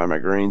if I can find my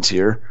grains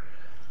here.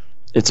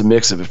 It's a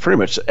mix of pretty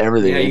much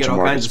everything in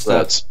market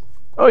spreads.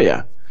 Oh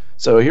yeah.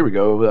 So here we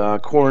go.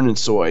 Corn and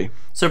soy.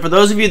 So for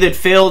those of you that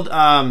failed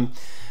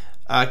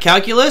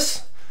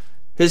calculus,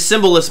 his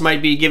symbol list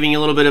might be giving you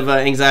a little bit of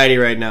anxiety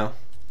right now.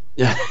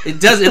 Yeah.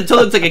 It does. It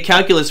looks like a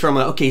calculus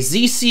formula. Okay,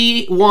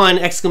 ZC1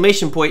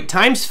 exclamation point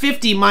times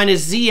 50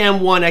 minus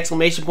ZM1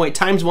 exclamation point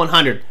times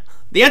 100.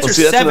 The answer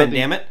is 7.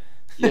 Damn it.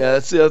 Yeah,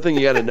 that's the other thing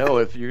you got to know.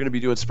 If you're going to be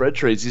doing spread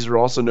trades, these are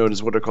also known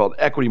as what are called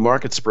equity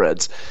market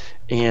spreads.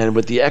 And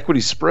with the equity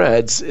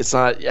spreads, it's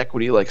not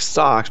equity like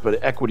stocks,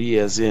 but equity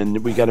as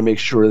in we got to make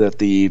sure that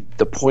the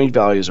point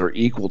values are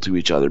equal to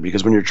each other.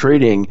 Because when you're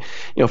trading,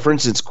 for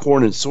instance,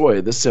 corn and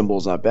soy, this symbol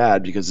is not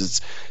bad because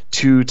it's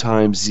 2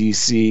 times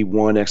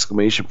ZC1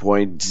 exclamation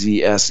point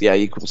ZS,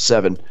 equals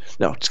 7.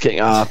 No, just kidding.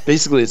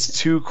 Basically, it's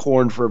 2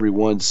 corn for every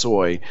 1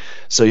 soy.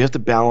 So you have to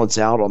balance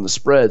out on the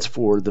spreads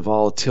for the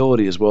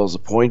volatility as well as the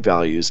point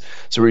values.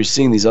 So where you're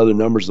seeing these other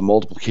numbers, the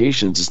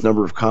multiplications, it's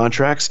number of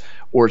contracts,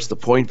 or it's the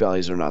point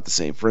values are not the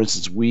same. For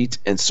instance, wheat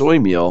and soy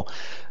meal,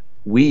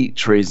 wheat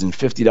trades in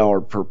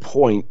 $50 per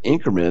point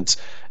increments,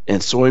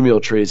 and soy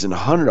meal trades in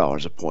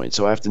 $100 a point.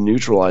 So I have to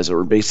neutralize it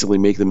or basically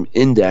make them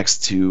index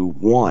to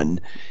 1.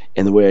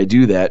 And the way I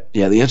do that,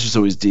 the answer is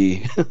always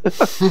D.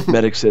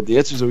 Medic said the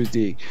answer is always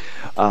D.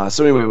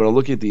 So anyway, when I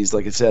look at these,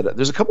 like I said,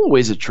 there's a couple of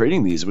ways of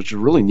trading these, which are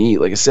really neat.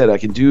 Like I said, I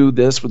can do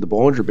this with the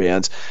Bollinger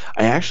Bands.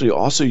 I actually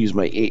also use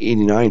my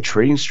 889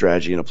 trading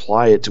strategy and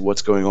apply it to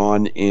what's going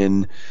on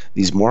in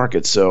these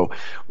markets. So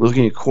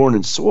looking at corn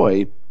and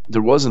soy,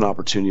 there was an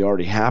opportunity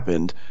already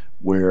happened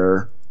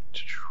where,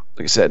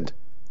 like I said,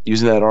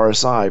 using that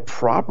RSI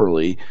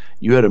properly,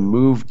 you had to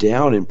move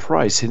down in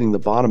price, hitting the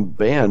bottom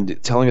band,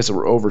 telling us that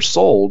we're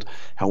oversold.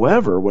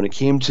 However, when it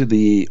came to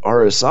the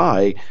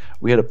RSI,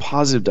 we had a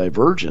positive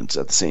divergence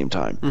at the same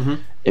time. Mm-hmm.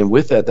 And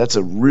with that, that's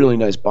a really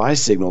nice buy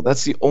signal.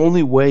 That's the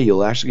only way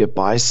you'll actually get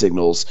buy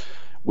signals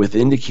with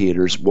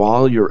indicators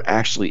while you're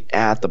actually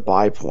at the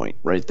buy point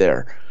right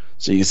there.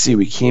 So you can see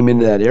we came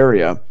into that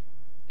area,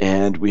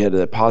 and we had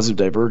a positive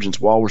divergence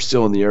while we're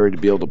still in the area to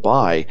be able to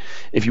buy.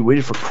 If you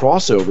waited for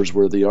crossovers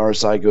where the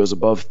RSI goes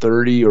above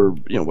 30 or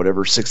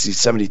whatever, 60,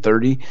 70,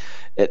 30,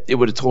 it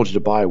would have told you to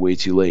buy way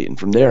too late. And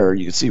from there,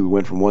 you can see we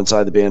went from one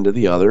side of the band to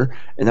the other,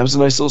 and that was a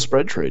nice little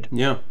spread trade.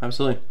 Yeah,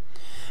 absolutely.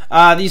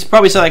 You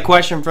probably saw that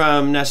question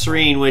from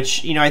Nasreen,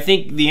 which I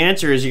think the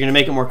answer is you're going to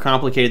make it more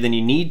complicated than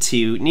you need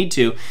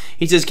to.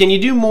 He says, can you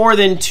do more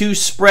than 2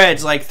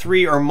 spreads, like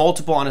 3 or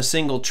multiple on a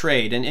single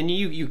trade? And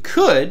you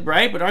could,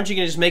 right? But aren't you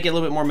going to just make it a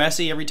little bit more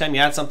messy every time you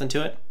add something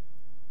to it?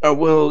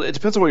 Well, it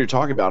depends on what you're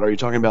talking about. Are you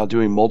talking about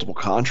doing multiple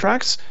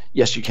contracts?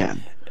 Yes, you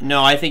can.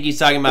 No, I think he's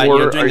talking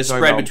about doing the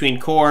spread between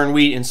corn,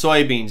 wheat, and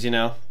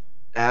soybeans.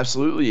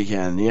 Absolutely, you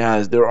can.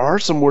 Yeah, there are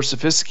some more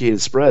sophisticated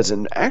spreads,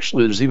 and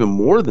actually, there's even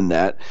more than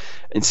that.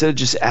 Instead of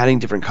just adding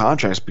different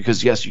contracts,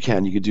 because yes, you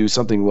can. You could do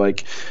something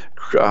like,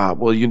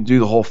 well, you can do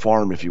the whole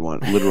farm if you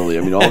want. Literally,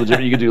 I mean, all the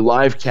different. You could do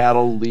live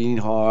cattle, lean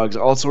hogs,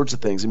 all sorts of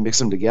things, and mix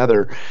them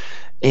together.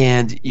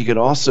 And you could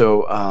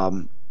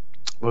also,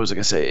 what was I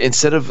going to say?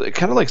 Instead of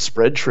kind of like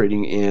spread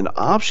trading in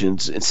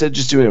options, instead of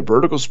just doing a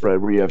vertical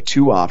spread where you have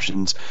 2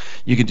 options,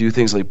 you could do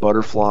things like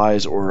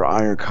butterflies or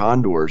iron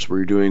condors where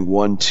you're doing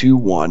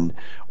 1-2-1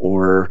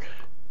 or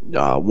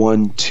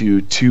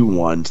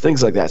 1-2-2-1,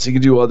 things like that. So you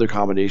can do other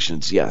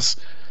combinations, yes.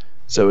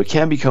 So it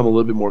can become a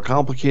little bit more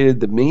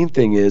complicated. The main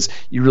thing is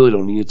you really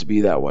don't need it to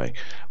be that way.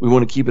 We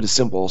want to keep it as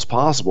simple as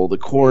possible. The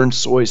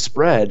corn-soy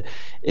spread,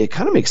 it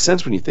kind of makes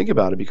sense when you think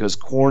about it, because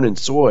corn and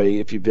soy,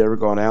 if you've ever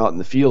gone out in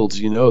the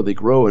fields, they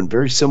grow in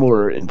very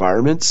similar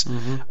environments,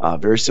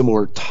 very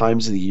similar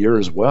times of the year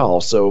as well.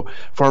 So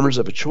farmers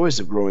have a choice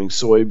of growing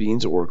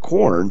soybeans or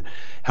corn.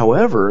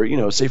 However,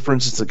 say for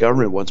instance the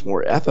government wants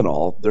more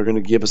ethanol, they're going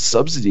to give a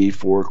subsidy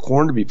for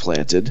corn to be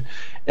planted,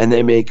 and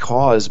they may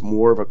cause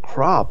more of a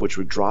crop, which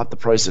would drop the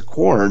price of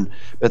corn,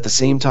 but at the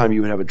same time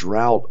you would have a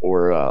drought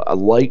or a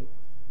light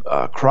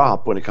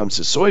crop when it comes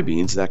to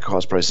soybeans that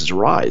cause prices to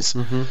rise.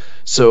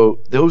 So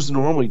those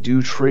normally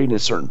do trade in a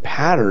certain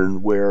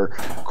pattern where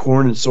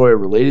corn and soy are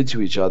related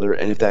to each other,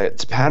 and if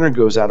that pattern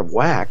goes out of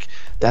whack,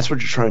 that's what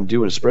you're trying to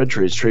do in a spread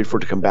trade, is trade for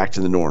it to come back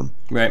to the norm.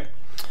 Right.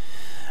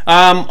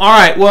 All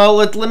right. Well,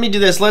 let me do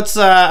this.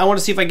 I want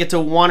to see if I get to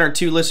 1 or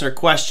 2 listener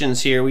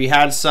questions here. We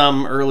had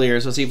some earlier,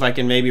 so let's see if I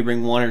can maybe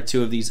bring 1 or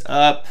 2 of these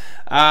up.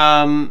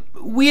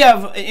 We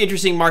have an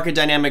interesting market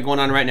dynamic going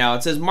on right now.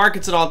 It says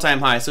markets at all-time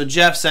high. So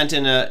Jeff sent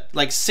in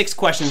like 6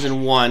 questions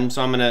in one,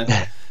 so I'm going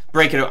to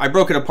I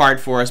broke it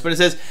apart for us, but it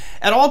says,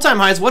 at all-time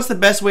highs, what's the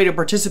best way to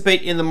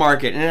participate in the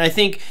market? And I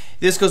think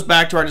this goes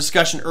back to our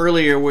discussion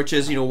earlier, which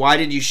is, why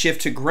did you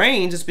shift to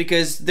grains? It's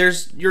because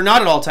you're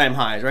not at all-time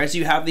highs, right? So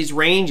you have these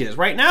ranges.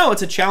 Right now,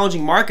 it's a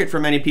challenging market for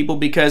many people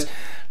because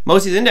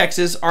most of these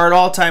indexes are at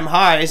all-time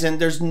highs,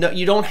 and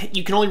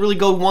you can only really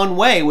go one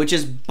way, which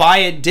is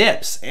buy at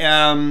dips.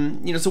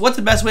 So what's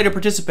the best way to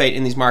participate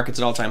in these markets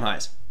at all-time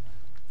highs?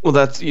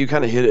 Well, you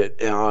kind of hit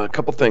it. A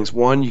couple things.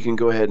 One, you can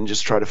go ahead and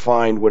just try to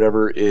find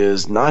whatever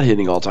is not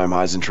hitting all-time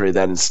highs and trade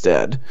that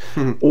instead.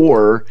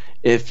 Or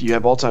if you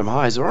have all-time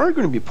highs, there are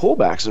going to be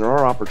pullbacks and there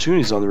are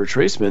opportunities on the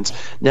retracements.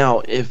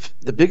 Now, if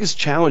the biggest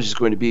challenge is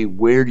going to be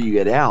where do you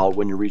get out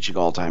when you're reaching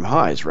all-time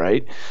highs,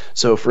 right?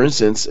 So, for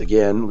instance,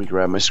 again, let me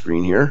grab my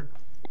screen here.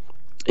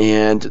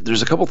 And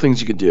there's a couple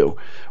things you can do.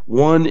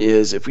 One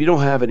is if we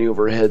don't have any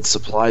overhead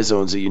supply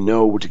zones that you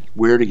know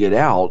where to get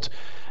out.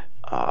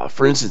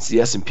 For instance, the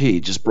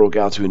S&P just broke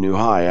out to a new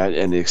high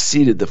and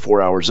exceeded the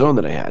 4-hour zone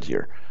that I had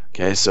here.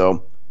 Okay,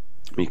 so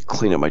let me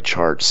clean up my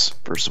charts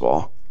first of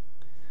all.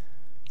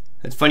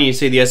 It's funny you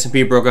say the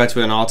S&P broke out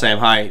to an all-time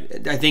high.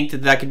 I think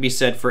that could be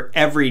said for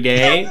every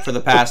day for the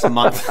past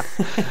month.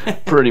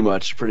 Pretty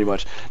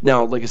much.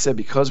 Now, like I said,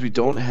 because we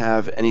don't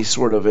have any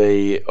sort of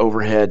a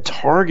overhead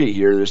target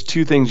here, there's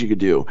 2 things you could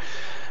do.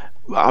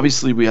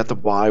 Obviously, we have to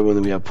buy when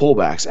we have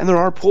pullbacks, and there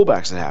are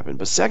pullbacks that happen.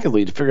 But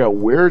secondly, to figure out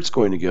where it's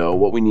going to go,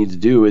 what we need to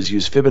do is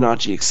use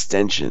Fibonacci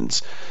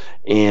extensions.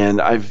 And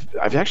I've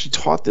actually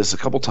taught this a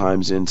couple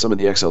times in some of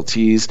the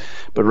XLTs,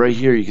 but right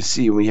here you can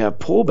see when we have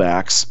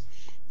pullbacks,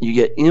 you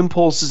get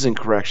impulses and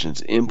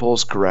corrections,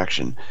 impulse,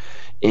 correction.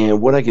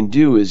 And what I can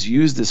do is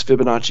use this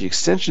Fibonacci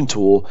extension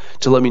tool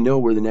to let me know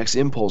where the next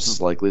impulse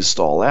is likely to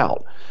stall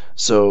out.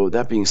 So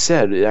that being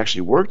said, it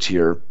actually worked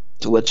here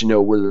to let you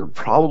know where the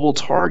probable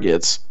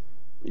targets.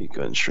 You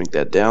go ahead and shrink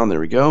that down. There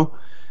we go.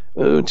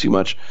 Oh, too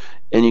much.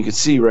 And you can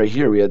see right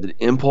here we had the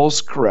impulse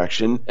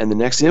correction, and the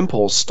next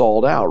impulse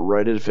stalled out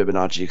right at a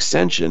Fibonacci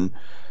extension,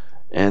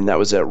 and that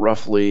was at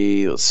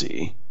roughly, let's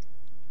see,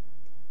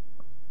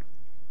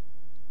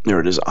 there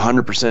it is,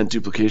 100%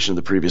 duplication of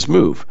the previous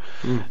move.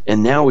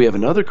 And now we have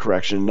another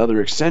correction, another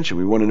extension.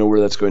 We want to know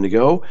where that's going to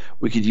go.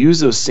 We could use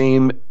those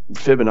same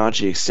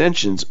Fibonacci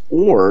extensions,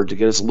 or to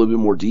get us a little bit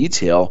more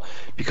detail,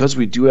 because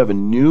we do have a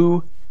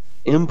new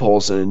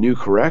impulse and a new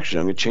correction.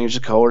 I'm going to change the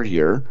color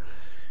here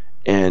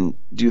and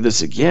do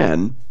this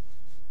again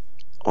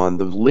on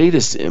the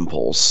latest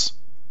impulse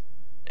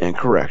and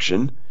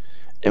correction.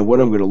 And what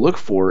I'm going to look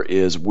for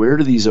is, where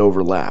do these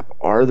overlap?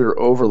 Are there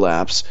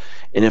overlaps?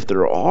 And if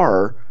there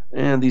are,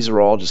 and these are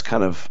all just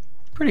kind of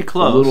pretty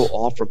close, a little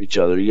off from each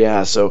other.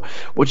 Yeah, so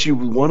what you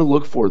want to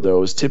look for,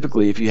 though, is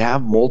typically if you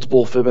have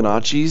multiple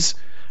Fibonacci's,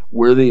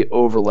 where they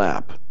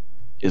overlap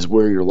is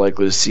where you're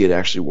likely to see it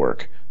actually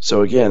work.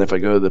 So again, if I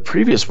go to the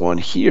previous one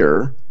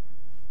here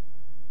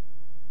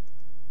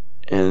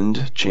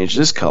and change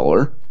this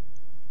color,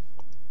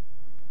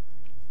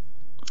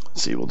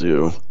 Let's see, we'll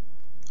do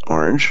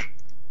orange.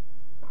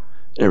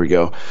 There we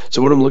go.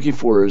 So what I'm looking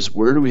for is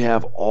where do we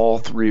have all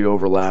three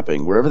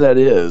overlapping? Wherever that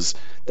is,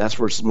 that's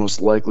where it's most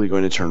likely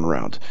going to turn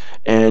around.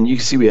 And you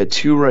can see we had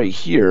two right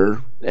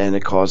here, and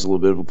it caused a little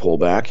bit of a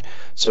pullback.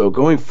 So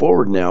going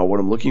forward now, what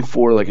I'm looking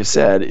for, like I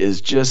said,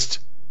 is just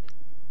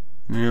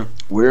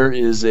where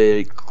is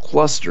a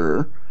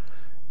cluster,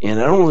 and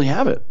I don't really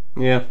have it.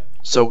 Yeah.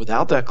 So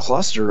without that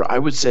cluster, I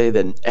would say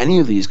that any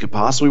of these could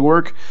possibly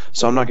work,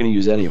 so I'm not going to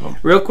use any of them.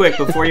 Real quick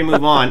before you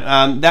move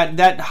on,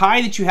 that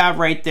high that you have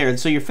right there,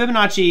 so your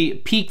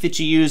Fibonacci peak that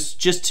you use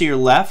just to your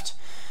left,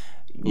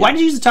 why did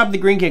you use the top of the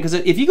green candle?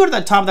 Because if you go to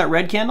the top of that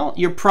red candle,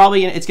 you're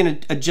probably it's going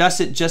to adjust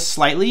it just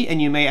slightly,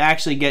 and you may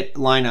actually get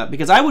line up.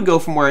 Because I would go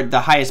from where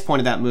the highest point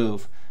of that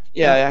move.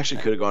 Yeah, I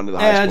actually could have gone to the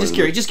highest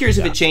point. Just curious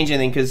if it changed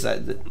anything, because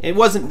it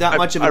wasn't that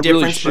much of a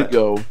difference.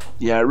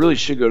 I really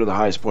should go to the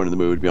highest point of the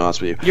move, to be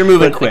honest with you. You're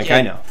moving quick,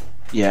 I know.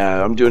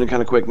 Yeah, I'm doing it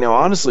kind of quick. Now,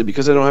 honestly,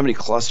 because I don't have any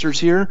clusters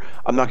here,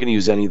 I'm not going to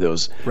use any of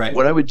those. Right.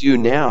 What I would do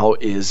now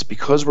is,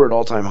 because we're at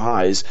all-time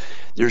highs,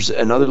 there's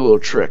another little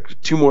trick,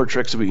 two more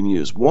tricks that we can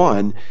use.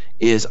 One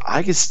is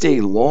I can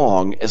stay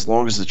long as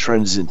the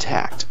trend is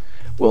intact.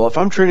 Well, if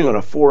I'm trading on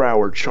a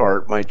 4-hour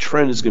chart, my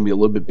trend is going to be a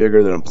little bit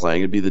bigger than I'm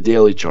playing. It'd be the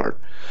daily chart.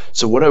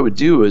 So what I would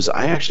do is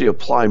I actually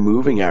apply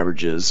moving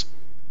averages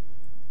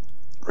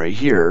right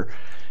here,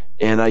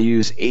 and I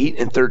use 8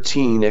 and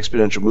 13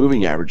 exponential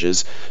moving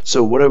averages.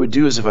 So what I would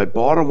do is if I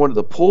bought on one of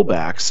the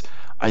pullbacks,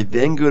 I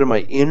then go to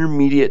my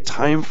intermediate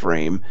time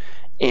frame,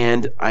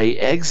 and I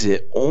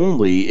exit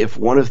only if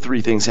one of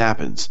three things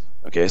happens.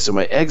 Okay, so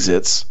my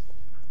exits,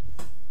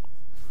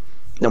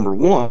 number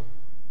one.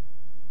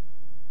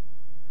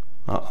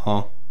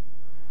 Uh-oh.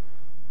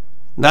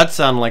 That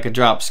sounded like a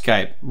drop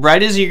Skype.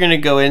 Right as you're going to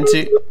go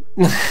into...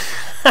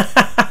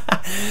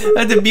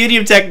 The beauty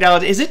of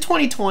technology. Is it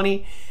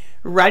 2020?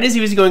 Right as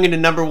he was going into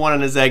number one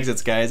on his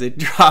exits, guys, it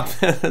dropped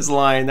his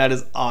line. That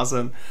is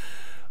awesome.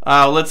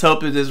 Let's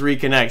hope that this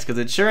reconnects, because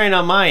it sure ain't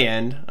on my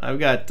end. I've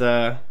got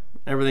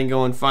everything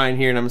going fine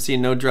here, and I'm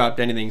seeing no drop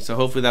to anything, so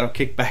hopefully that'll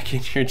kick back in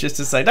here in just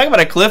a second. Talk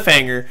about a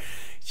cliffhanger.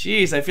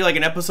 Jeez, I feel like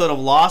an episode of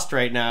Lost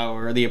right now,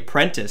 or The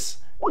Apprentice.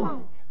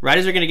 Right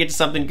as we're going to get to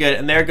something good,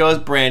 and there goes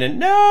Brandon.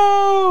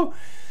 No!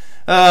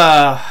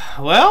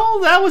 Well,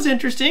 that was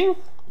interesting.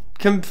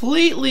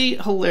 Completely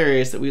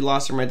hilarious that we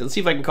lost him right there. Let's see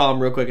if I can call him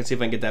real quick and see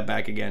if I can get that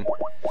back again.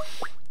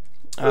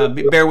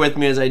 Bear with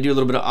me as I do a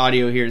little bit of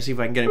audio here to see if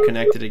I can get him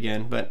connected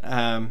again. But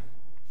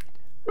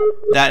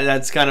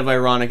that's kind of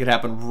ironic. It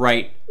happened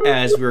right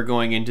as we were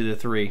going into the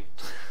 3.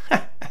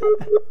 I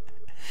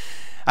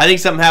think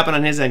something happened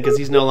on his end because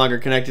he's no longer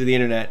connected to the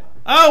internet.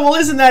 Oh, well,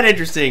 isn't that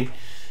interesting?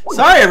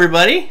 Sorry,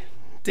 everybody.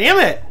 Damn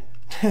it.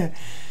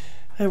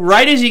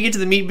 Right as you get to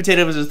the meat and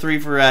potatoes of 3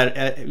 for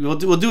we'll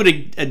do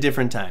it a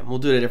different time. We'll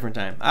do it a different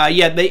time.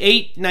 Yeah, the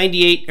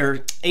 898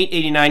 or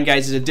 889,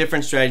 guys, is a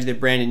different strategy that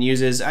Brandon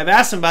uses. I've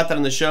asked him about that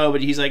on the show,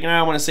 but he's like, no,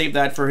 I want to save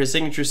that for his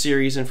signature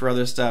series and for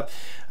other stuff.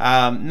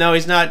 No,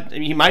 he's not. I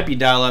mean, he might be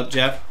dial-up,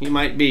 Jeff. He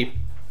might be.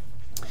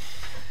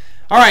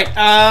 All right.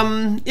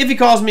 If he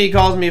calls me, he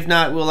calls me. If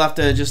not, we'll have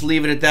to just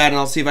leave it at that, and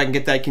I'll see if I can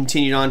get that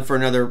continued on for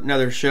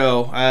another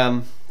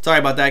show. Sorry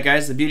about that,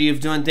 guys. The beauty of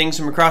doing things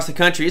from across the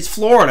country. It's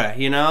Florida,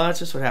 you know. That's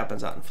just what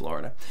happens out in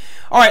Florida.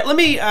 All right, let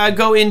me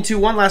go into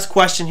one last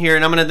question here,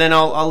 and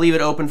I'll leave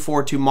it open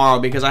for tomorrow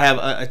because I have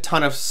a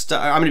ton of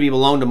stuff. I'm gonna be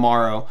alone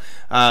tomorrow,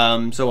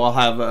 so I'll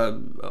have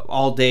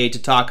all day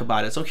to talk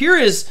about it. So here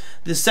is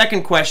the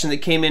second question that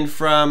came in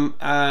from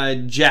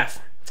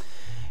Jeff.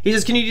 He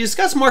says, can you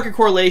discuss market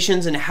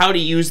correlations and how to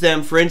use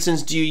them? For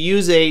instance, do you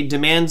use a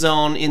demand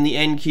zone in the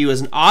NQ as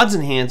an odds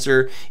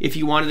enhancer if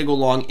you wanted to go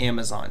long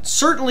Amazon?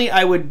 Certainly,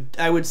 I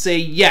would say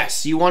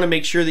yes. You want to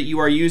make sure that you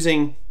are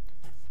using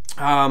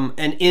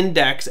an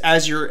index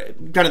as your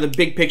kind of the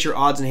big picture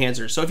odds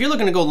enhancer. So if you're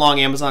looking to go long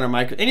Amazon or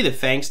any of the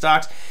FANG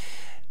stocks,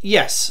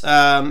 yes,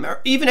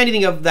 or even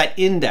anything of that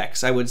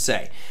index, I would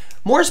say.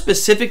 More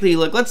specifically,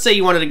 look, let's say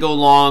you wanted to go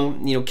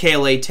long,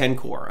 KLA 10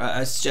 core,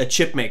 a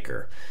chip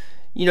maker.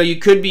 You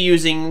could be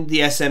using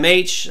the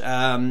SMH,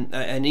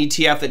 an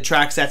ETF that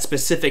tracks that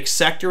specific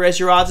sector as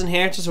your odds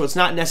enhancer, so it's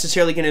not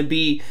necessarily going to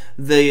be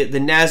the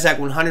NASDAQ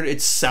 100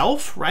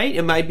 itself, right?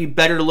 It might be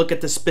better to look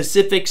at the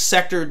specific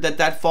sector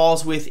that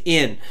falls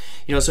within.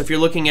 So if you're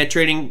looking at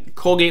trading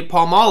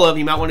Colgate-Palmolive,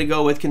 you might want to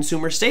go with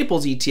Consumer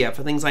Staples ETF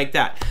or things like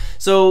that.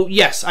 So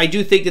yes, I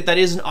do think that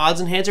is an odds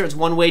enhancer. It's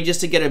one way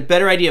just to get a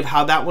better idea of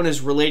how that one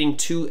is relating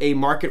to a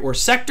market or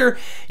sector.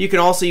 You can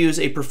also use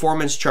a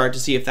performance chart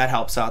to see if that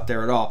helps out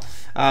there at all.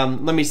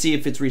 Let me see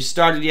if it's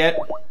restarted yet.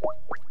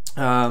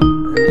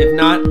 If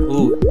not,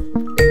 ooh,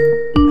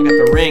 I got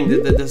the ring,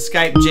 the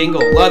Skype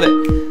jingle, love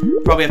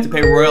it. Probably have to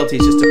pay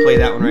royalties just to play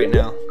that one right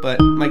now,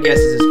 but my guess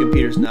is his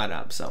computer's not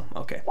up, so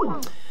okay.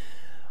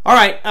 All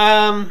right,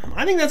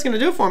 I think that's gonna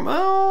do it for him.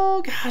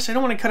 Oh gosh, I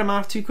don't want to cut him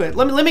off too quick.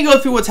 Let me go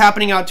through what's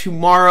happening out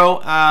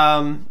tomorrow.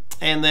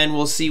 and then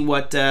we'll see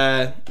what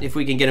if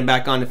we can get him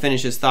back on to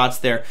finish his thoughts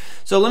there.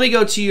 So let me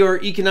go to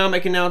your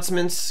economic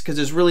announcements, because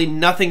there's really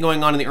nothing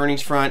going on in the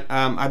earnings front.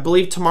 I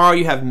believe tomorrow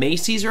you have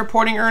Macy's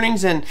reporting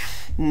earnings, and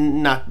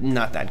not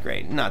that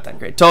great.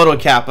 Total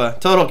Kappa.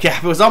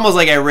 It was almost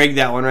like I rigged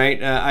that one,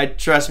 right? I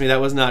trust me,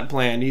 that was not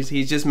planned.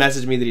 He's just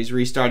messaged me that he's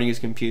restarting his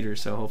computer,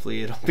 so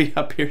hopefully it'll be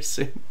up here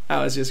soon.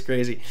 That was just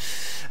crazy.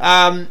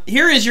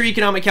 Here is your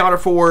economic calendar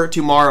for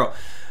tomorrow.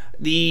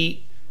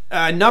 The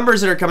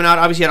numbers that are coming out,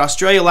 obviously, had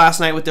Australia last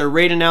night with their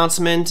rate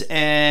announcement,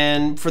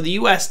 and for the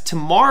U.S.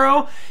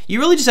 tomorrow, you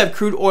really just have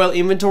crude oil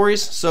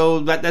inventories, so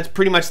that's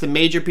pretty much the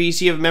major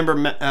piece. You have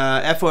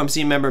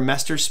FOMC member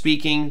Mester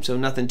speaking, so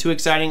nothing too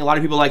exciting. A lot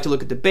of people like to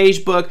look at the beige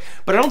book,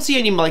 but I don't see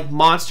any like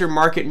monster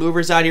market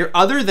movers out here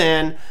other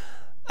than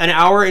an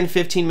hour and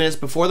 15 minutes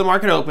before the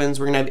market opens.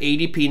 We're going to have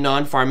ADP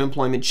non-farm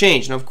employment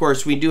change. Now, of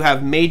course, we do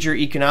have major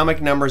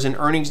economic numbers and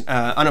earnings,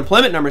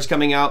 unemployment numbers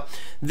coming out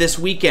this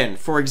weekend.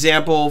 For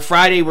example,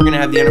 Friday, we're going to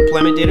have the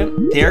unemployment data.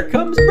 There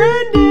comes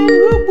Brandon.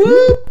 Whoop,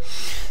 whoop.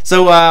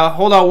 So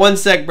hold on one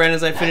sec, Brandon,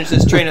 as I finish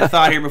this train of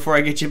thought here before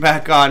I get you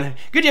back on.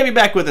 Good to have you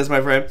back with us,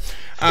 my friend.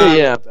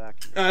 Yeah, back.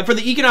 For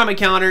the economic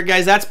calendar,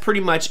 guys, that's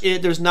pretty much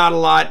it. There's not a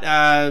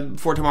lot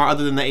for tomorrow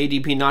other than the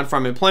ADP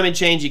non-farm employment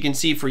change. You can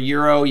see for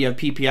Euro, you have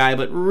PPI,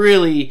 but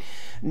really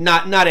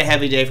not a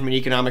heavy day from an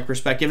economic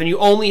perspective. And you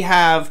only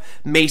have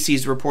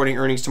Macy's reporting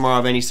earnings tomorrow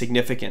of any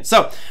significance.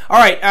 So, all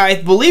right,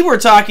 I believe we're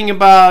talking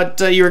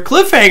about you were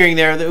cliffhangering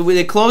there.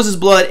 It closes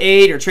below at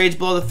 8 or trades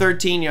below the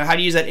 13. You know, how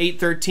to use that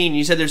 8.13.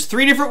 You said there's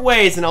 3 different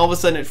ways, and all of a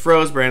sudden it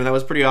froze, Brandon. That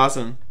was pretty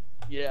awesome.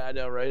 Yeah, I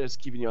know, right? It's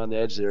keeping you on the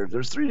edge there.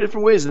 There's 3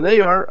 different ways, and they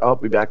are. I'll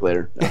be back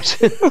later.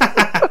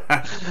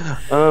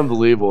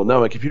 Unbelievable. No,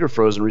 my computer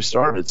froze and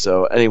restarted.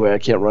 So anyway, I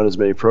can't run as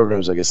many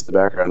programs, I guess, in the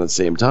background at the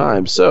same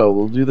time. So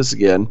we'll do this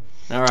again.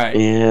 All right.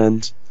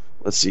 And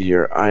let's see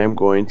here. I'm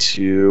going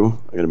to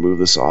move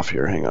this off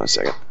here. Hang on a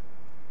second.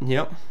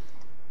 Yep.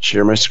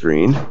 Share my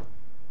screen.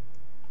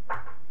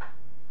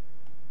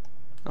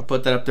 I'll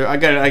put that up there. I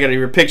got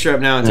your picture up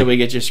now until we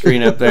get your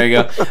screen up. There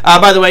you go.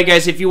 By the way,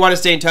 guys, if you want to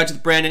stay in touch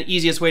with Brandon,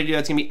 easiest way to do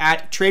that's going to be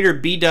at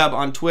TraderBdub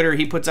on Twitter.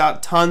 He puts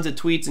out tons of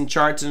tweets and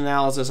charts and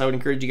analysis. I would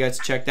encourage you guys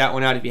to check that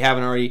one out if you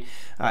haven't already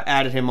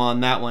added him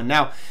on that one.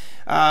 Now,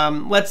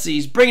 let's see.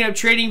 He's bringing up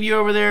TradingView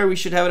over there. We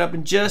should have it up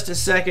in just a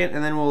second,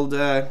 and then we'll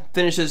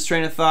finish this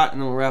train of thought,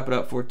 and then we'll wrap it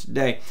up for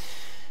today.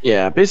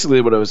 Yeah,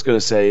 basically what I was going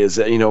to say is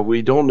that,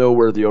 we don't know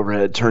where the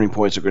overhead turning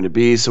points are going to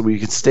be, so we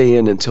can stay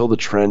in until the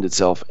trend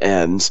itself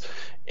ends.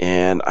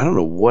 And I don't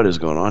know what is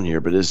going on here,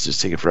 but it's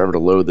just taking forever to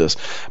load this.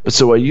 But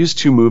so I use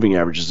 2 moving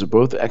averages. They're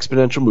both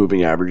exponential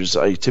moving averages.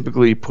 I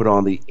typically put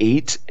on the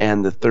 8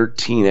 and the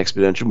 13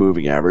 exponential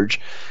moving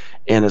average.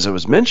 And as I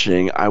was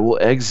mentioning, I will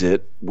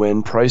exit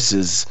when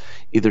prices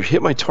either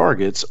hit my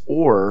targets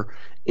or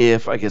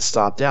if I get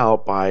stopped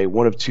out by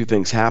one of 2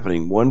 things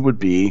happening. One would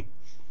be,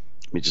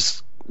 let me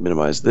just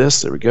minimize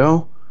this. There we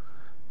go.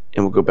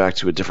 And we'll go back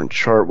to a different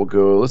chart. We'll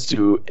go, let's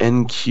do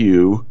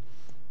NQ.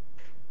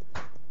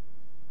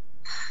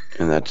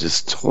 And that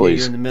just totally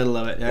you're in the middle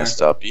of it.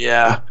 Messed up.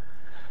 Yeah.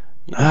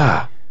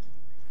 Man,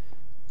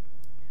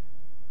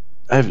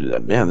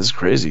 this is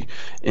crazy.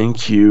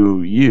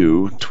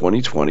 NQU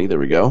 2020. There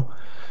we go.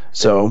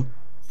 So.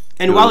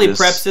 And while he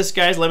preps this,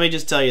 guys, let me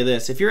just tell you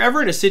this. If you're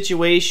ever in a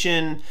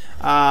situation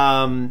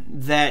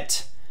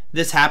that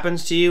this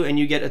happens to you and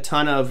you get a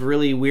ton of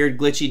really weird,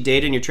 glitchy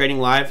data and you're trading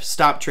live,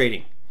 stop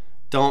trading.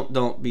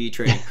 Don't be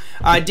trading.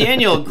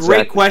 Daniel,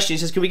 great question. He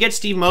says, can we get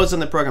Steve Moses on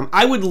the program?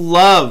 I would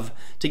love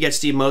to get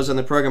Steve Moses on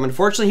the program.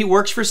 Unfortunately, he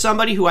works for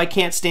somebody who I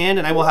can't stand,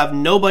 and I will have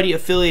nobody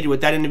affiliated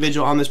with that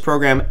individual on this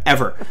program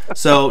ever.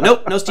 So,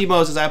 nope, no Steve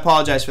Moses. I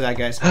apologize for that,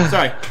 guys.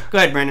 Sorry. Go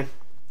ahead, Brandon.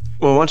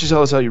 Well, why don't you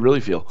tell us how you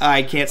really feel?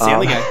 I can't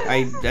stand the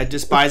guy. I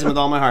despise him with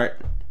all my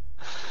heart.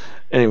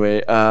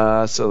 Anyway,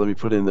 so let me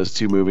put in those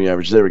 2 moving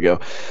averages. There we go.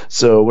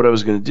 So what I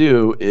was going to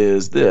do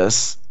is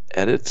this,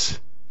 edit.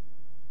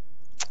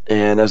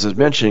 And as I was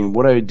mentioning,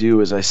 what I do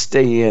is I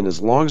stay in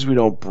as long as we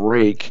don't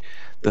break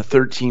the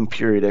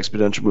 13-period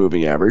exponential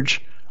moving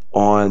average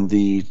on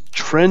the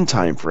trend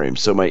time frame,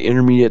 so my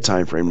intermediate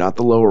time frame, not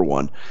the lower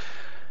one.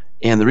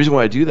 And the reason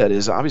why I do that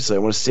is obviously I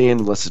want to stay in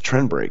unless the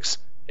trend breaks.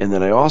 And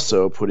then I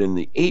also put in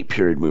the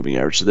 8-period moving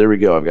average. So there we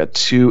go. I've got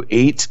 2,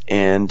 8,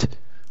 and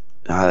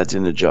that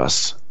didn't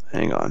adjust.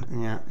 Hang on.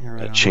 Yeah, you're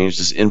right. I changed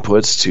this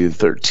inputs to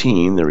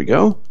 13. There we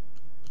go.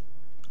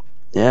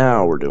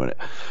 Now we're doing it.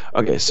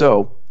 Okay,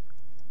 so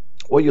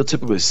what you'll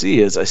typically see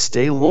is I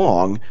stay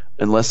long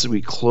unless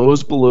we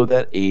close below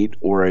that 8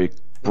 or I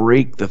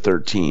break the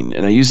 13,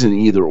 and I use an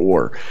either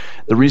or.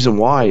 The reason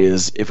why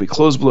is if we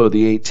close below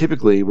the 8,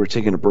 typically we're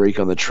taking a break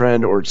on the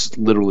trend or it's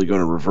literally going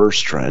to reverse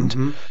trend.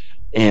 Mm-hmm.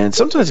 And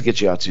sometimes it gets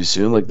you out too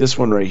soon, like this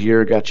one right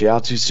here got you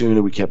out too soon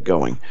and we kept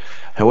going.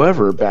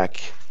 However,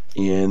 back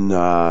in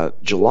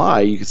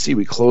July, you can see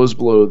we closed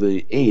below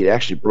the 8,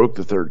 actually broke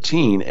the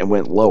 13 and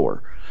went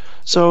lower.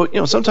 So,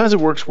 sometimes it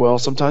works well,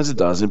 sometimes it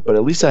doesn't, but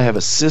at least I have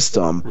a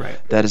system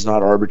that is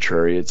not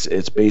arbitrary.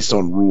 It's based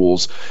on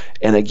rules.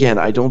 And again,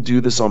 I don't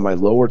do this on my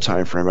lower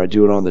time frame. I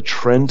do it on the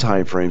trend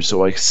time frame.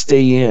 So I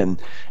stay in,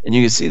 and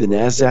you can see the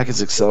NASDAQ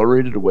is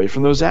accelerated away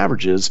from those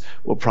averages.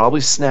 We'll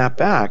probably snap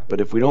back, but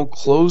if we don't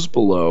close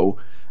below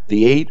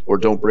the 8 or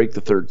don't break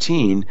the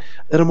 13,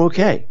 then I'm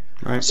okay.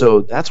 Right.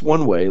 So that's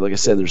one way. Like I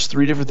said, there's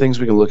 3 different things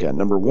we can look at.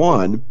 Number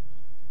one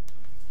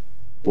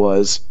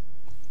was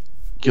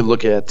you can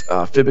look at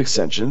fib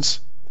extensions,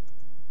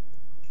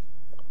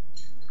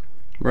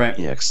 right?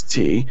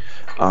 EXT.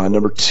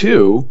 Number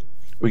 2,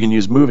 we can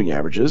use moving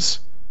averages.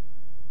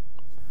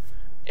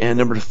 And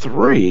number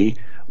 3,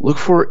 look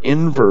for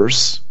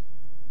inverse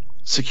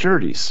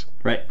securities.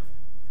 Right.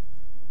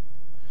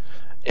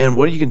 And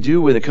what you can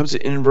do when it comes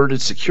to inverted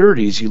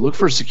securities, you look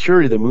for a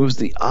security that moves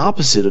the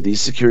opposite of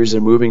these securities that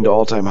are moving to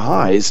all-time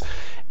highs,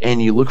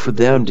 and you look for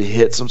them to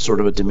hit some sort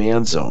of a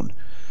demand zone.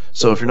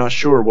 So if you're not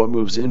sure what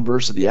moves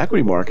inverse of the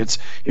equity markets,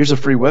 here's a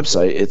free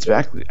website. It's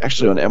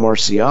actually on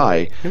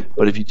MRCI,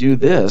 but if you do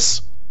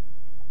this,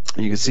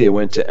 you can see it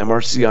went to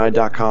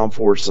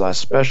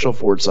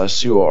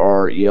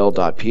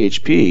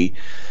mrci.com/special/correl.php.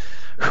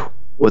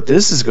 What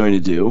this is going to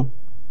do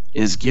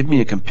is give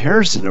me a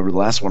comparison over the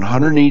last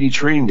 180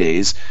 trading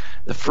days.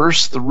 The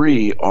first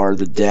 3 are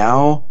the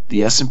Dow,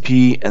 the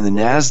S&P, and the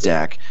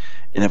NASDAQ.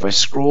 And if I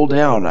scroll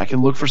down, I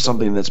can look for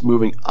something that's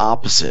moving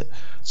opposite.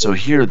 So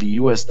here, the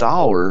US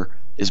dollar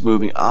is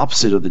moving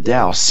opposite of the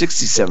Dow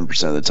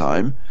 67% of the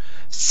time.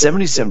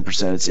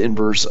 77% it's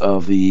inverse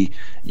of the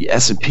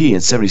S&P,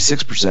 and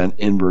 76%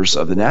 inverse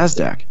of the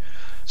NASDAQ.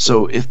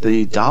 So if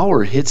the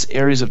dollar hits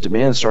areas of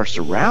demand and starts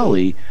to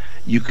rally,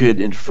 you could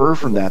infer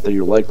from that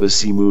you're likely to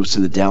see moves to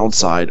the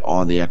downside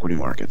on the equity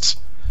markets.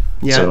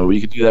 Yeah. So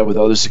you could do that with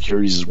other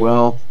securities as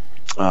well.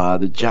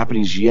 The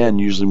Japanese yen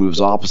usually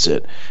moves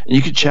opposite, and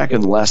you can check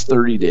in the last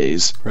 30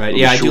 days. Right.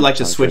 Yeah, I do like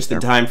to switch the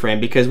time frame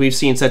because we've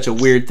seen such a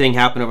weird thing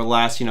happen over the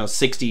last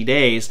 60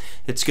 days.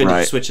 It's good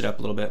to switch it up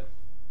a little bit.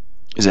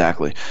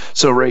 Exactly.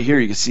 So right here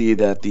you can see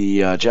that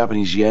the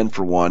Japanese yen,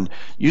 for one,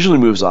 usually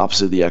moves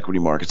opposite the equity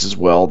markets as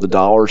well. The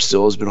dollar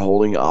still has been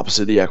holding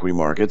opposite the equity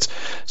markets.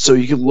 So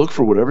you can look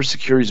for whatever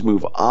securities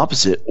move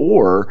opposite,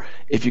 or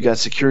if you got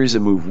securities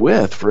that move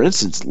with, for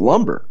instance,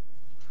 lumber.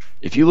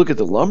 If you look at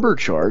the lumber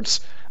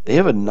charts, they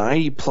have a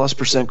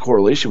 90+%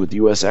 correlation with the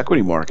U.S.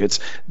 equity markets.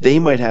 They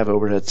might have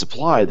overhead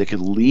supply that could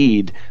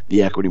lead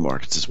the equity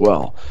markets as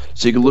well.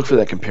 So you can look for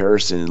that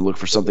comparison and look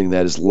for something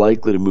that is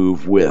likely to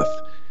move with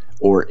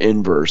or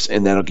inverse,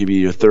 and that'll give you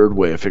your third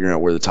way of figuring out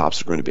where the tops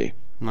are going to be.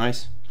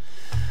 Nice.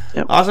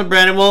 Yep. Awesome,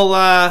 Brandon. Well,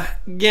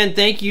 again,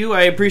 thank you.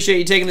 I appreciate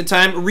you taking the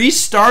time,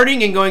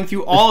 restarting and going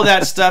through all of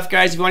that stuff,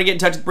 guys. If you want to get in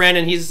touch with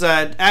Brandon, he's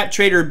at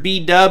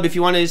TraderBDub. If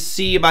you want to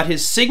see about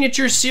his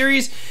signature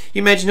series,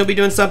 you mentioned he'll be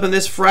doing something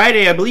this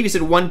Friday. I believe he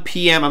said 1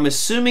 p.m. I'm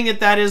assuming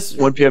that is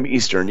 1 p.m.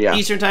 Eastern, yeah.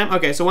 Eastern time?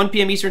 Okay, so 1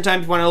 p.m. Eastern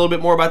time if you want to know a little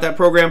bit more about that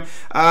program.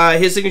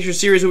 His signature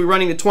series will be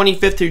running the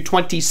 25th through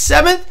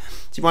 27th.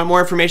 So if you want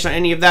more information on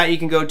any of that, you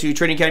can go to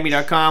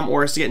tradingacademy.com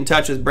or get in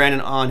touch with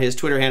Brandon on his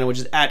Twitter handle, which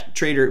is at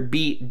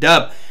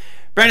TraderBDub.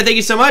 Brandon, thank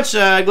you so much.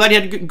 Glad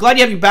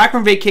you have you back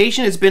from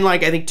vacation. It's been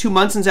like, I think, 2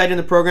 months since I did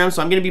the program,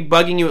 so I'm going to be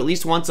bugging you at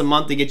least once a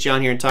month to get you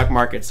on here and talk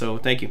markets. So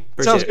thank you.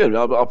 Appreciate Sounds good.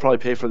 I'll probably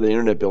pay for the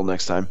internet bill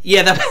next time.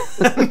 Yeah,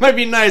 that might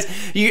be nice.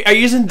 Are you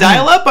using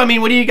dial-up? I mean,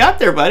 what do you got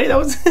there, buddy? That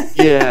was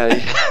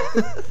yeah.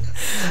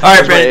 All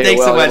right, Brandon.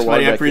 Thanks so much,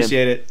 buddy. I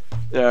appreciate it.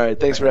 All right.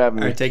 Thanks for having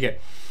me. All right, take care.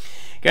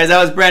 Guys,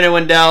 that was Brandon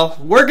Wendell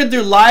working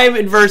through live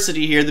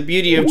adversity here. The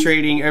beauty of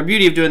trading, or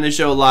beauty of doing the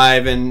show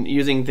live and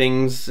using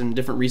things and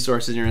different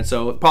resources here. And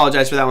so,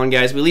 apologize for that one,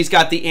 guys. We at least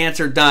got the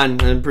answer done.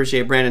 And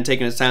appreciate Brandon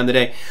taking his time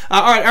today.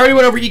 All right, I already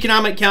went over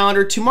economic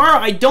calendar.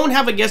 Tomorrow, I don't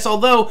have a guess.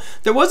 Although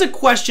there was a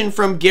question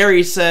from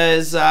Gary.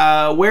 Says,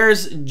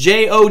 "Where's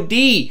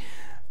JOD?"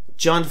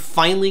 John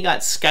finally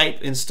got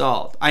Skype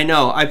installed. I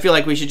know. I feel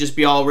like we should just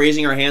be all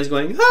raising our hands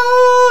going,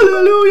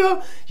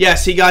 hallelujah.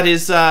 Yes, he got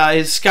his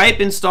Skype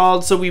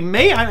installed. So I'm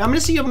going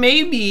to see if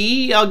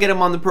maybe I'll get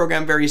him on the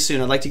program very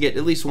soon. I'd like to get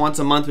at least once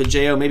a month with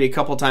Jo, maybe a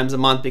couple times a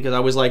month, because I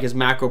always like his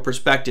macro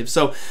perspective.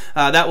 So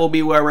that will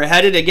be where we're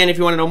headed. Again, if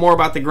you want to know more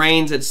about the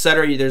grains,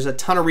 etc., there's a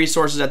ton of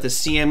resources at the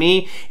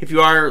CME. If you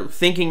are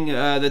thinking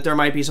that there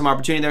might be some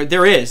opportunity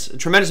there is a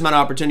tremendous amount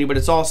of opportunity, but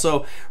it's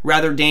also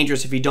rather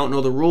dangerous if you don't know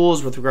the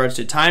rules with regards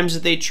to times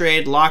that they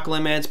trade, lock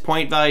limits,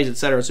 point values,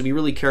 etc. So be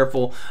really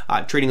careful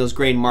trading those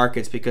grain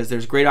markets, because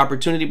there's great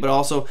opportunity, but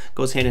also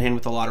goes hand in hand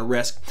with a lot of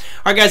risk.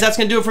 All right, guys, that's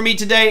going to do it for me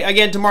today.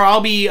 Again, tomorrow I'll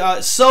be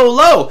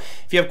solo.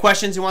 If you have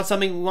questions, you want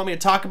something you want me to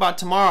talk about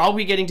tomorrow, I'll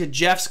be getting to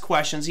Jeff's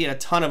questions. He had a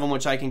ton of them,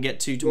 which I can get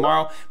to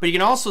tomorrow. But you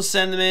can also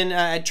send them in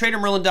at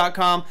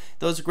TraderMerlin.com.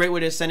 Those are a great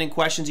way to send in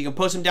questions. You can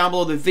post them down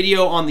below the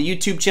video on the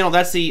YouTube channel.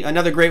 That's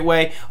another great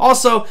way.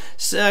 Also,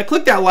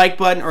 click that like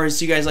button, or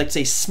as you guys like to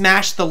say,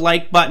 smash the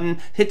like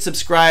button, hit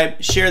subscribe,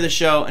 share the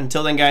show.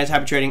 Until then, guys,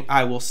 happy trading.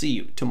 I will see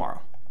you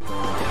tomorrow.